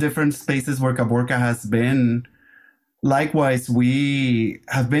terms of different spaces where Caborca has been, likewise, we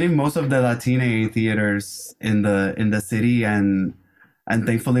have been in most of the Latina theaters in the city, and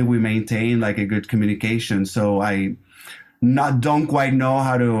thankfully we maintain a good communication. So don't quite know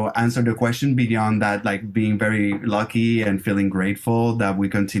how to answer the question beyond that, like being very lucky and feeling grateful that we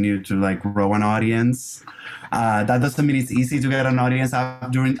continue to like grow an audience. That doesn't mean it's easy to get an audience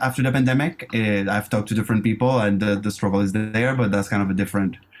after the pandemic. I've talked to different people, and the struggle is there, but that's kind of a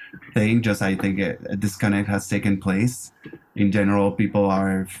different thing. Just I think a disconnect has taken place. In general, people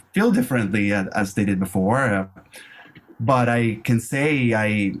feel differently as they did before. But I can say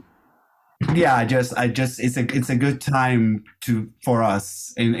I just it's a good time for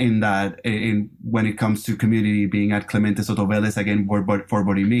us in when it comes to community, being at Clemente Soto Vélez again for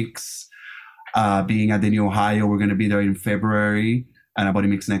Body Mix, being at the New Ohio. We're going to be there in February, and a Body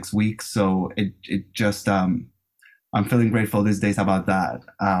Mix next week. So it just I'm feeling grateful these days about that.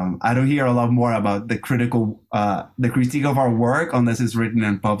 I don't hear a lot more about the critique of our work unless it's written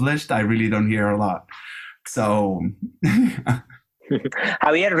and published. I really don't hear a lot. So.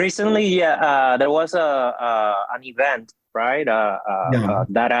 Javier, recently there was an event, right?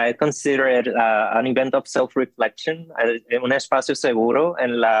 That I consider it an event of self-reflection, un espacio seguro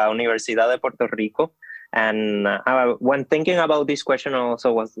en la Universidad de Puerto Rico. And when thinking about this question, I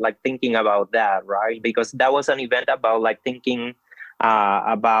also was like thinking about that, right? Because that was an event about like thinking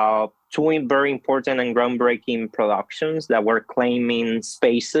about two very important and groundbreaking productions that were claiming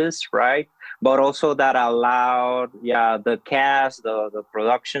spaces, right? But also that allowed, the cast, the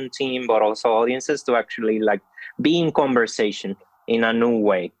production team, but also audiences to actually like be in conversation in a new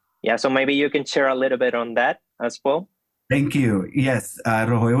way. Yeah, so maybe you can share a little bit on that as well. Thank you. Yes,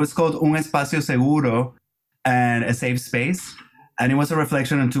 Rojo, it was called Un Espacio Seguro and a Safe Space. And it was a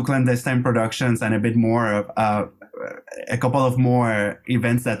reflection on two clandestine productions and a bit more of a couple of more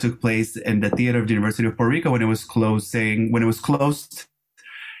events that took place in the theater of the University of Puerto Rico when it was closed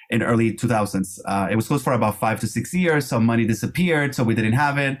in early 2000s. It was closed for about 5 to 6 years. Some money disappeared, so we didn't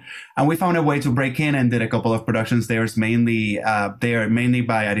have it. And we found a way to break in and did a couple of productions there, mainly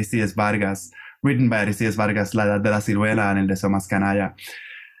by Aristides Vargas, written by Aristides Vargas, La Edad de la Ciruela and El Deseo Más Canalla.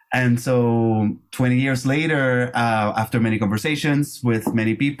 And so 20 years later, after many conversations with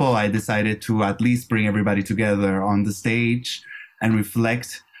many people, I decided to at least bring everybody together on the stage and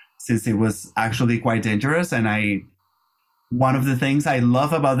reflect, since it was actually quite dangerous. And one of the things I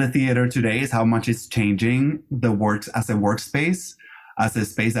love about the theater today is how much it's changing the works as a workspace, as a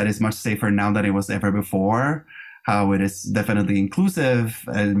space that is much safer now than it was ever before, how it is definitely inclusive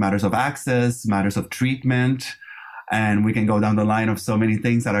in matters of access, matters of treatment. And we can go down the line of so many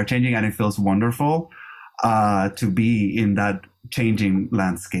things that are changing, and it feels wonderful to be in that changing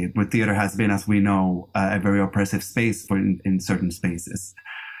landscape. Where theater has been, as we know, a very oppressive space in certain spaces.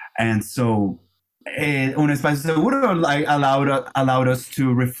 And so Un Espacio Seguro allowed us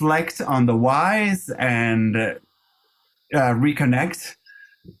to reflect on the whys and reconnect,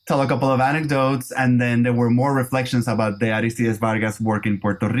 tell a couple of anecdotes, and then there were more reflections about the Aristides Vargas work in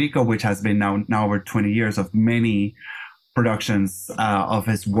Puerto Rico, which has been now over 20 years of many productions of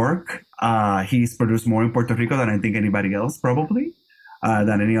his work. He's produced more in Puerto Rico than I think anybody else, probably,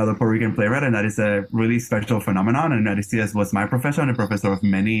 than any other Puerto Rican playwright, and that is a really special phenomenon. And Aristides was my professor and a professor of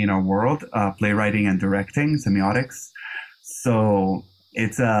many in our world, playwriting and directing, semiotics. So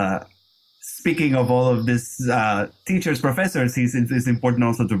it's speaking of all of this teachers, professors, it's important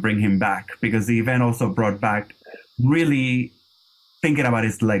also to bring him back, because the event also brought back really thinking about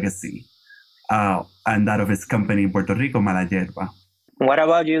his legacy and that of his company in Puerto Rico, Mala Yerba. What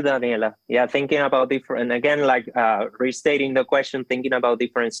about you, Daniela? Yeah, thinking about different, again, like restating the question, thinking about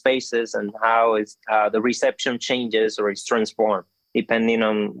different spaces and how the reception changes or is transformed depending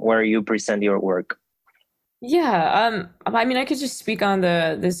on where you present your work. Yeah, I mean, I could just speak on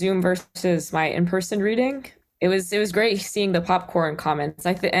the Zoom versus my in-person reading. It was great seeing the popcorn comments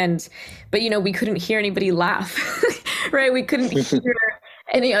but we couldn't hear anybody laugh, right? We couldn't hear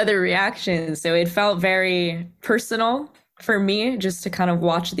any other reactions, so it felt very personal for me just to kind of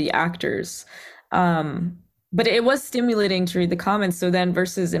watch the actors. But it was stimulating to read the comments. So then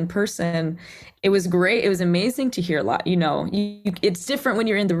versus in person, it was great. It was amazing to hear a lot. It's different when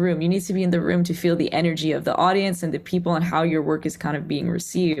you're in the room. You need to be in the room to feel the energy of the audience and the people and how your work is kind of being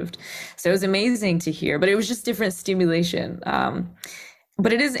received. So it was amazing to hear, but it was just different stimulation.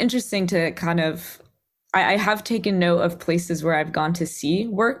 But it is interesting to kind of, I have taken note of places where I've gone to see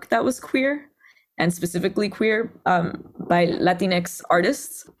work that was queer, and specifically queer, by Latinx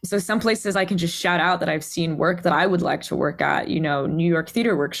artists. So some places I can just shout out that I've seen work that I would like to work at, New York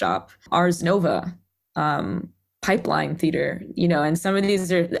Theater Workshop, Ars Nova, Pipeline Theater, and some of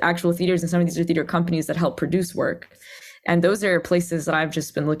these are actual theaters and some of these are theater companies that help produce work. And those are places that I've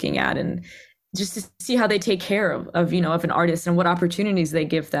just been looking at, and just to see how they take care of an artist and what opportunities they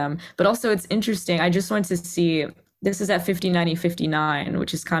give them. But also it's interesting. I just went to see this is at 59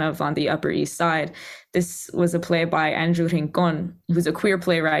 which is kind of on the Upper East Side. This was a play by Andrew Rincon, who's a queer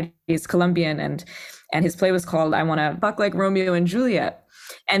playwright. He's Colombian, and his play was called I Want to Fuck Like Romeo and Juliet.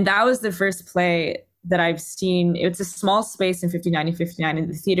 And that was the first play that I've seen. It's a small space in 59 in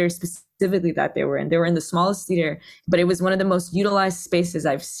the theater specifically that they were in. They were in the smallest theater, but it was one of the most utilized spaces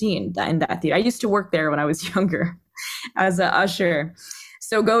I've seen in that theater. I used to work there when I was younger as an usher.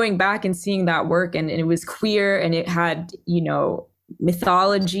 So going back and seeing that work, and it was queer, and it had,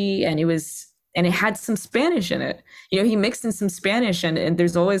 mythology, and it had some Spanish in it. He mixed in some Spanish, and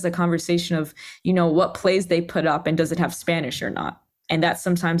there's always a conversation of, what plays they put up and does it have Spanish or not? And that's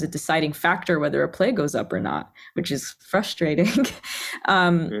sometimes a deciding factor whether a play goes up or not, which is frustrating.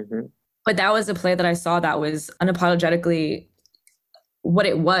 But that was a play that I saw that was unapologetically what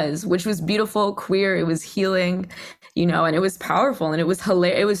it was, which was beautiful, queer, it was healing, and it was powerful, and it was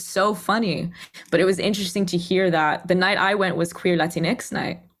hilarious. It was so funny, but it was interesting to hear that the night I went was Queer Latinx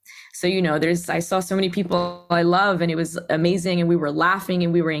night. So, I saw so many people I love, and it was amazing, and we were laughing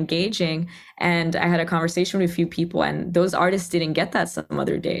and we were engaging, and I had a conversation with a few people, and those artists didn't get that some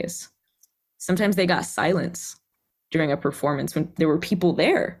other days. Sometimes they got silence during a performance when there were people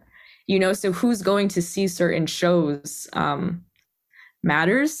there, so who's going to see certain shows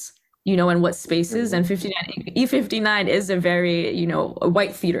matters, and what spaces. And E59 is a very, a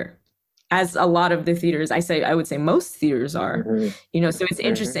white theater, as a lot of the theaters, I would say most theaters are, so it's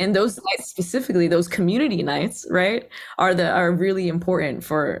interesting. And those nights specifically, those community nights, right, are really important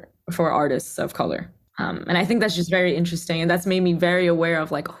for artists of color. And I think that's just very interesting. And that's made me very aware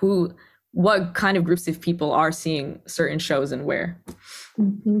of what kind of groups of people are seeing certain shows and where.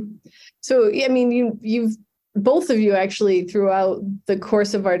 So, I mean, you've both of you actually throughout the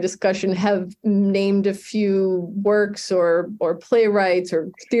course of our discussion have named a few works or playwrights or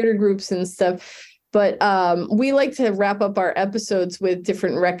theater groups and stuff. But we like to wrap up our episodes with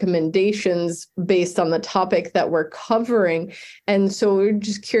different recommendations based on the topic that we're covering. And so we're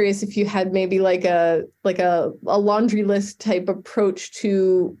just curious if you had maybe like a laundry list type approach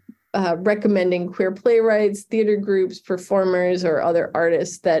to recommending queer playwrights, theater groups, performers, or other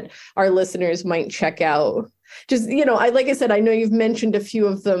artists that our listeners might check out. Just, like I said, I know you've mentioned a few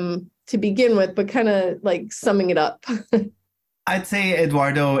of them to begin with, but kind of like summing it up. I'd say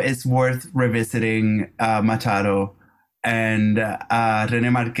Eduardo is worth revisiting, Machado, and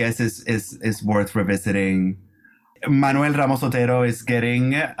René Marquez is worth revisiting. Manuel Ramos Otero is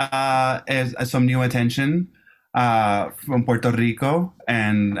getting some new attention from Puerto Rico,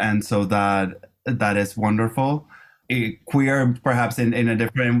 and so that is wonderful. Queer, perhaps in a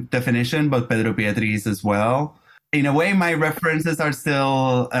different definition, but Pedro Pietrís as well. In a way, my references are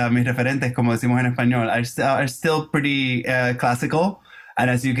still, mis referentes, como decimos en español, are still pretty classical, and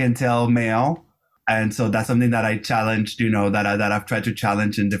as you can tell, male. And so that's something that I challenged, that I've tried to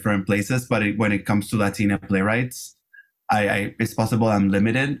challenge in different places. But when it comes to Latina playwrights, it's possible I'm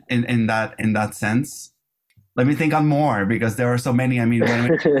limited in that sense. Let me think on more, because there are so many. I mean,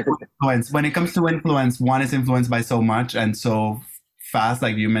 when it comes to influence, one is influenced by so much and so fast,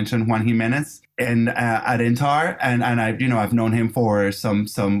 like you mentioned Juan Jimenez and at Intar, and I've known him for some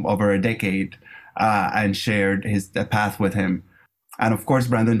over a decade and shared the path with him. And of course,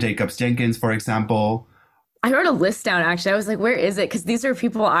 Brandon Jacobs Jenkins, for example. I wrote a list down, actually. I was like, where is it? Because these are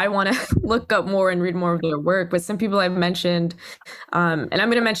people I want to look up more and read more of their work. But some people I've mentioned, and I'm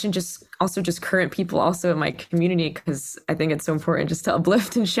going to mention just current people also in my community, because I think it's so important just to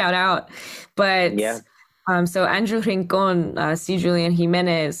uplift and shout out. But yeah. So Andrew Rincon, C. Julian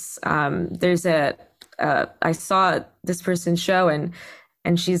Jimenez, there's I saw this person's show,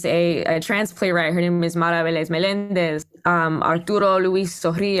 and she's a trans playwright. Her name is Mara Vélez Melendez, Arturo Luis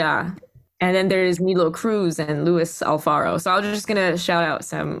Zorrilla. And then there's Milo Cruz and Luis Alfaro. So I'm just gonna shout out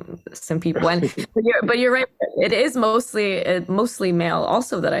some people. And but you're right. It is mostly male,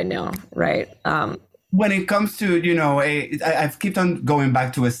 also, that I know, right? When it comes to I've kept on going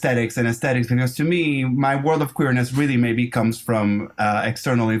back to aesthetics, because to me, my world of queerness really maybe comes from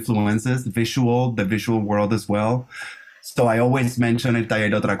external influences, the visual world as well. So I always mention El Taller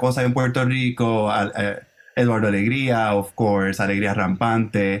de Otra Cosa in Puerto Rico. Eduardo Alegría, of course, Alegría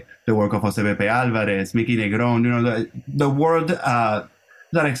Rampante, the work of Jose Pepe Alvarez, Mickey Negrón, the world,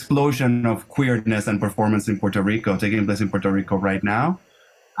 that explosion of queerness and performance in Puerto Rico, taking place in Puerto Rico right now.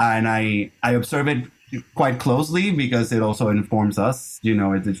 And I observe it quite closely because it also informs us.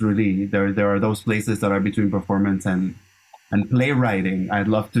 It's really, there are those places that are between performance and playwriting. I'd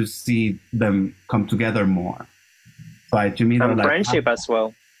love to see them come together more. So to me, and friendship as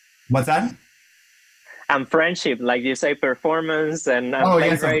well. What's that? And friendship, like you say, performance and yes,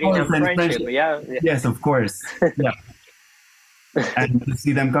 of playwriting course, and and friendship. friendship. Yeah. Yes, of course. Yeah. And to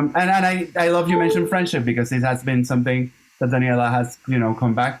see them come, and I love you mentioned friendship, because it has been something that Daniela has,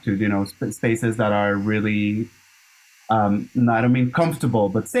 come back to, spaces that are really, not, I mean, comfortable,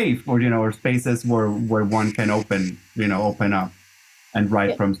 but safe, or spaces where one can open up and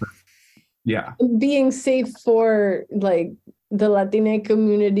write from. Yeah. Being safe for like the Latina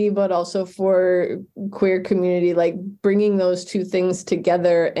community, but also for queer community, like bringing those two things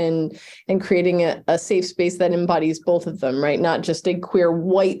together and creating a safe space that embodies both of them, right? Not just a queer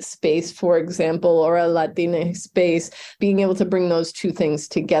white space, for example, or a Latina space. Being able to bring those two things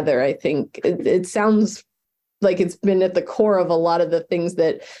together, I think it sounds like it's been at the core of a lot of the things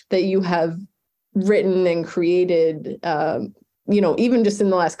that you have written and created, even just in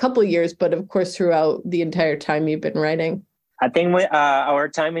the last couple of years, but of course throughout the entire time you've been writing. I think our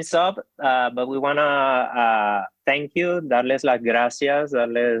time is up, but we want to thank you, darles las gracias,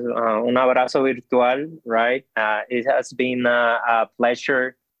 darles un abrazo virtual, right? It has been a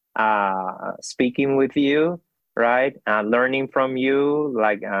pleasure speaking with you, right? Learning from you,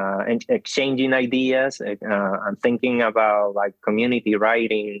 like exchanging ideas, and thinking about like community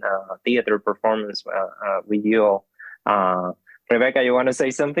writing, theater performance with you all. Rebecca, you want to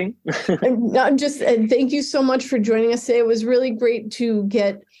say something? Just thank you so much for joining us today. It was really great to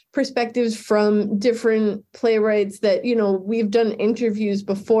get perspectives from different playwrights that, we've done interviews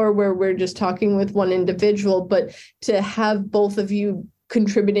before where we're just talking with one individual, but to have both of you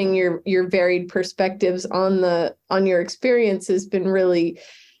contributing your varied perspectives on your experience has been really,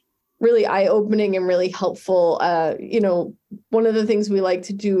 really eye-opening and really helpful. One of the things we like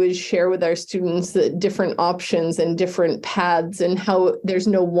to do is share with our students the different options and different paths and how there's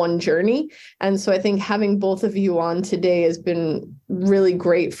no one journey. And so I think having both of you on today has been really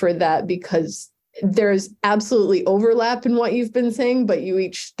great for that, because there's absolutely overlap in what you've been saying, but you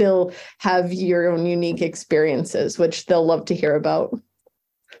each still have your own unique experiences, which they'll love to hear about.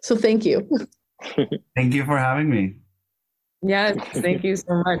 So thank you. Thank you for having me. Yes, thank you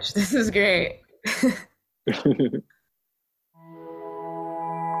so much. This is great.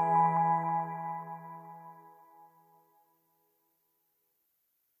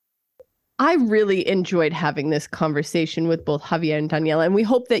 I really enjoyed having this conversation with both Javier and Daniela, and we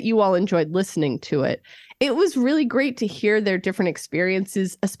hope that you all enjoyed listening to it. It was really great to hear their different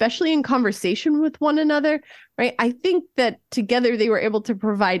experiences, especially in conversation with one another, right? I think that together they were able to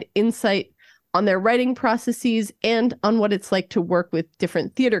provide insight on their writing processes and on what it's like to work with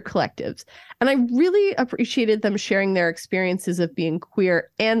different theater collectives. And I really appreciated them sharing their experiences of being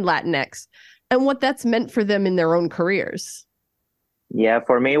queer and Latinx and what that's meant for them in their own careers. Yeah,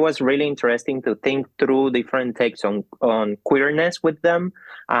 for me, it was really interesting to think through different takes on queerness with them.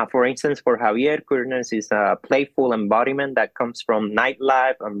 For instance, for Javier, queerness is a playful embodiment that comes from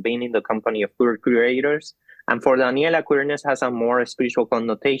nightlife and being in the company of queer creators. And for Daniela, queerness has a more spiritual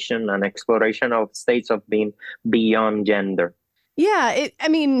connotation and exploration of states of being beyond gender. Yeah,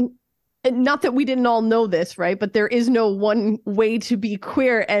 not that we didn't all know this, right? But there is no one way to be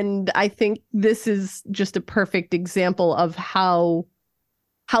queer. And I think this is just a perfect example of how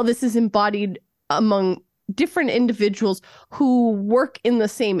this is embodied among different individuals who work in the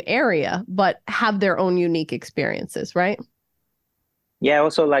same area, but have their own unique experiences, right? Yeah,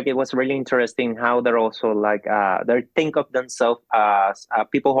 also, like, it was really interesting how they're also like, they think of themselves as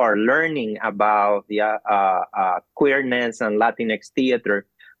people who are learning about the queerness and Latinx theater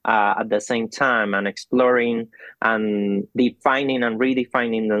at the same time, and exploring and defining and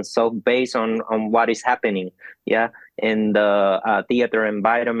redefining themselves based on what is happening, in the theater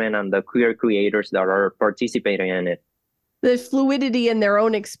environment and the queer creators that are participating in it. The fluidity in their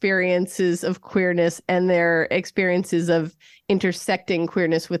own experiences of queerness and their experiences of intersecting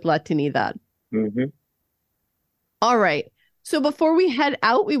queerness with Latinidad. Mm-hmm. All right. So before we head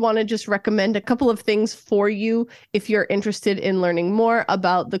out, we want to just recommend a couple of things for you if you're interested in learning more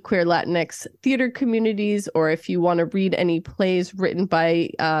about the queer Latinx theater communities, or if you want to read any plays written by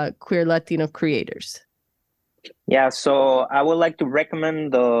queer Latino creators. Yeah, so I would like to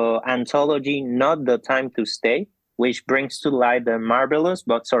recommend the anthology Not the Time to Stay, which brings to light the marvelous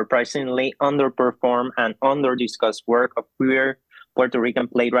but surprisingly underperformed and under-discussed work of queer Puerto Rican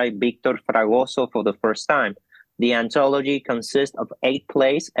playwright Victor Fragoso for the first time. The anthology consists of 8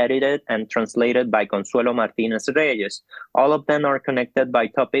 plays edited and translated by Consuelo Martinez Reyes. All of them are connected by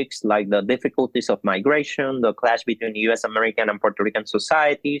topics like the difficulties of migration, the clash between U.S. American and Puerto Rican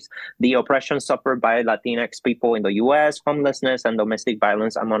societies, the oppression suffered by Latinx people in the U.S., homelessness, and domestic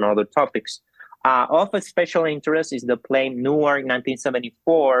violence, among other topics. Of special interest is the play Newark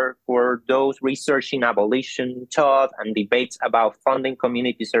 1974 for those researching abolition thought and debates about funding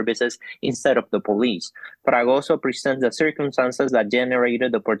community services instead of the police. Fragoso presents the circumstances that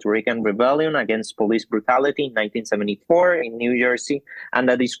generated the Puerto Rican rebellion against police brutality in 1974 in New Jersey and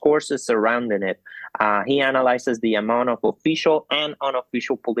the discourses surrounding it. He analyzes the amount of official and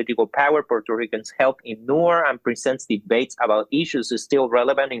unofficial political power Puerto Ricans held in Newark and presents debates about issues still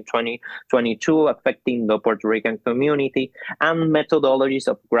relevant in 2022 affecting the Puerto Rican community and methodologies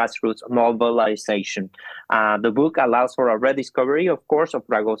of grassroots mobilization. The book allows for a rediscovery, of course, of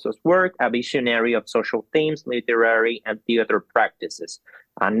Fragoso's work, a visionary of social themes, literary and theater practices.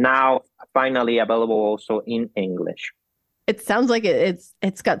 And now finally available also in English. It sounds like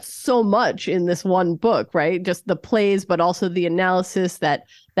it's got so much in this one book, right? Just the plays, but also the analysis, that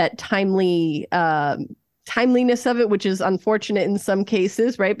timeliness of it, which is unfortunate in some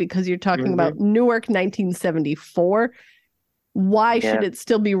cases, right? Because you're talking about Newark 1974. Why should it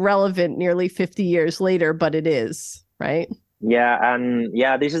still be relevant nearly 50 years later? But it is, right? Yeah, and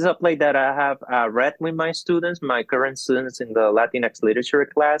this is a play that I have read with my students, my current students in the Latinx literature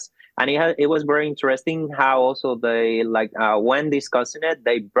class, and it was very interesting how also they when discussing it,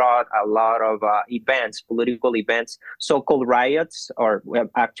 they brought a lot of events, political events, so-called riots, or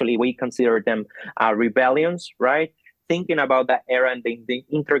actually we consider them rebellions, right? Thinking about that era and the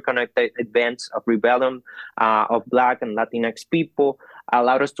interconnected events of rebellion of Black and Latinx people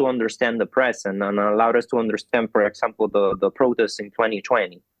allowed us to understand the present and allowed us to understand, for example, the protests in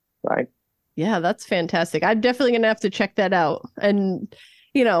 2020, right? Yeah, that's fantastic. I'm definitely going to have to check that out. And,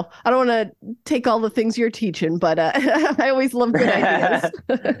 I don't want to take all the things you're teaching, but I always love good ideas.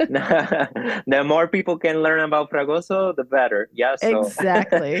 The more people can learn about Fragoso, the better. Yeah, so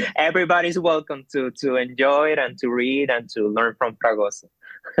exactly. Everybody's welcome to enjoy it and to read and to learn from Fragoso.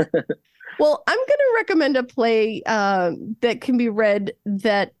 Well, I'm going to recommend a play that can be read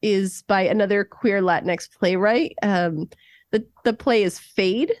that is by another queer Latinx playwright. The play is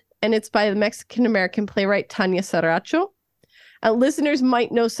Fade, and it's by the Mexican-American playwright Tanya Saracho. Listeners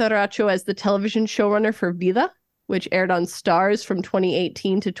might know Saracho as the television showrunner for Vida, which aired on Stars from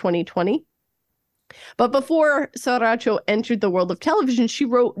 2018 to 2020. But before Saracho entered the world of television, she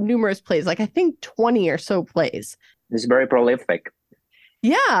wrote numerous plays, I think 20 or so plays. It's very prolific.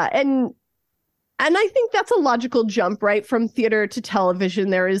 Yeah, and I think that's a logical jump, right? From theater to television,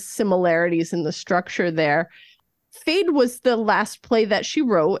 there is similarities in the structure there. Fade was the last play that she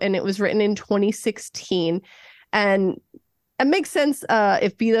wrote, and it was written in 2016. And it makes sense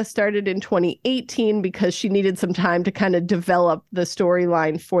if Vida started in 2018 because she needed some time to kind of develop the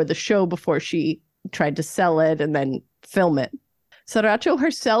storyline for the show before she tried to sell it and then film it. Saracho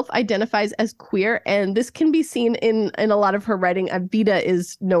herself identifies as queer, and this can be seen in a lot of her writing. Vida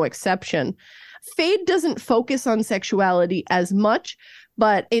is no exception. Fade doesn't focus on sexuality as much,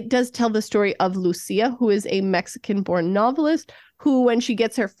 but it does tell the story of Lucia, who is a Mexican-born novelist who, when she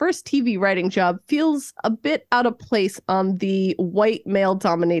gets her first TV writing job, feels a bit out of place on the white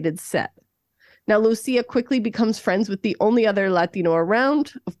male-dominated set. Now, Lucia quickly becomes friends with the only other Latino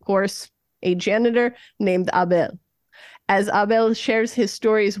around, of course, a janitor named Abel. As Abel shares his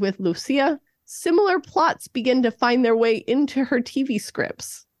stories with Lucia, similar plots begin to find their way into her TV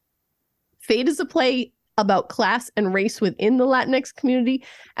scripts. Fade is a play about class and race within the Latinx community,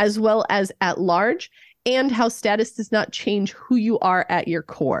 as well as at large, and how status does not change who you are at your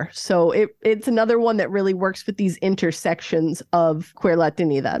core. So it's another one that really works with these intersections of queer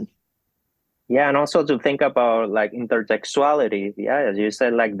Latinidad. Yeah, and also to think about intertextuality. Yeah, as you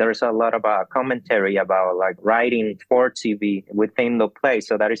said, there's a lot of commentary about writing for TV within the play.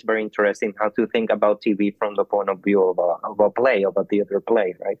 So that is very interesting how to think about TV from the point of view of a play, of a theater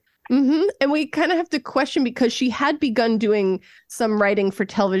play, right? Mm-hmm. And we kind of have to question, because she had begun doing some writing for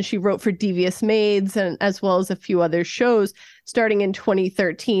television. She wrote for Devious Maids and as well as a few other shows starting in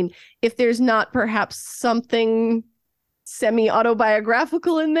 2013. If there's not perhaps something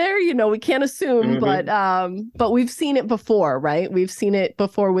semi-autobiographical in there, we can't assume, but we've seen it before, right? We've seen it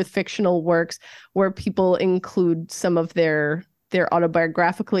before with fictional works where people include some of their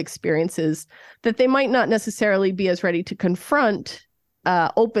autobiographical experiences that they might not necessarily be as ready to confront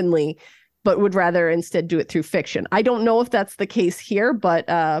openly, but would rather instead do it through fiction. I don't know if that's the case here, but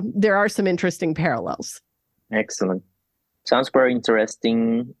there are some interesting parallels. Excellent. Sounds very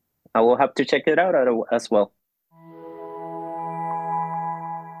interesting. I will have to check it out as well.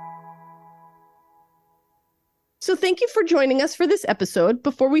 So thank you for joining us for this episode.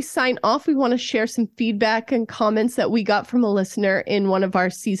 Before we sign off, we want to share some feedback and comments that we got from a listener in one of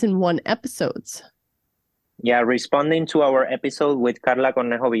our season 1 episodes. Yeah, responding to our episode with Carla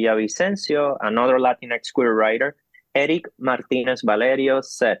Cornejo Villavicencio, another Latinx queer writer, Eric Martinez Valerio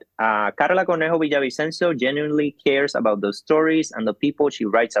said, Carla Cornejo Villavicencio genuinely cares about the stories and the people she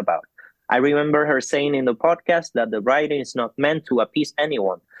writes about. I remember her saying in the podcast that the writing is not meant to appease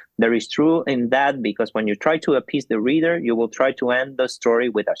anyone. There is truth in that because when you try to appease the reader, you will try to end the story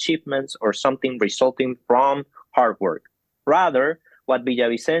with achievements or something resulting from hard work. Rather, what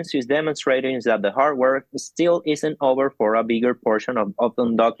Villavicencio is demonstrating is that the hard work still isn't over for a bigger portion of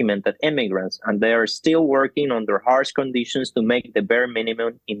undocumented immigrants, and they are still working under harsh conditions to make the bare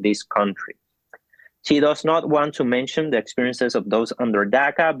minimum in this country. She does not want to mention the experiences of those under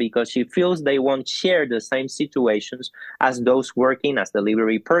DACA because she feels they won't share the same situations as those working as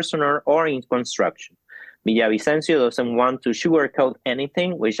delivery personnel or in construction. Villavicencio doesn't want to sugarcoat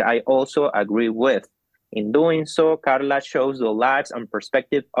anything, which I also agree with. In doing so, Carla shows the lives and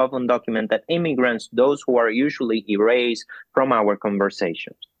perspective of undocumented immigrants, those who are usually erased from our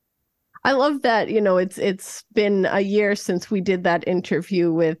conversations. I love that, it's been a year since we did that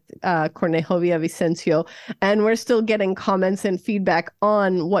interview with Cornejo Villavicencio, and we're still getting comments and feedback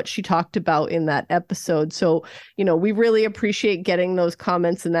on what she talked about in that episode. So, we really appreciate getting those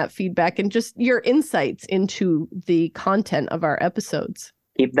comments and that feedback and just your insights into the content of our episodes.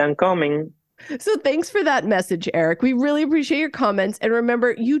 Keep them coming. So thanks for that message, Eric. We really appreciate your comments. And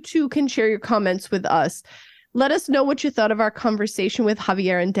remember, you too can share your comments with us. Let us know what you thought of our conversation with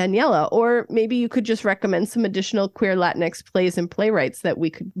Javier and Daniela, or maybe you could just recommend some additional queer Latinx plays and playwrights that we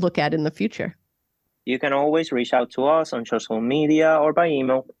could look at in the future. You can always reach out to us on social media or by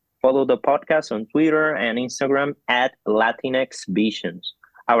email. Follow the podcast on Twitter and Instagram at Latinx Visions.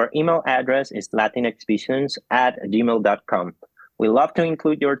 Our email address is latinxvisions@gmail.com. We love to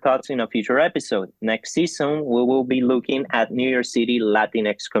include your thoughts in a future episode. Next season, we will be looking at New York City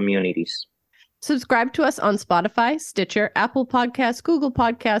Latinx communities. Subscribe to us on Spotify, Stitcher, Apple Podcasts, Google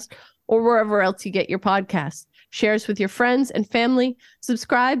Podcasts, or wherever else you get your podcasts. Share us with your friends and family.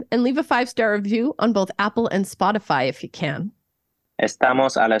 Subscribe and leave a 5-star review on both Apple and Spotify if you can.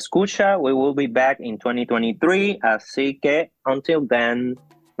 Estamos a la escucha. We will be back in 2023. Así que, until then,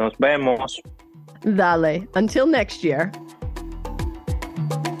 nos vemos. Dale. Until next year.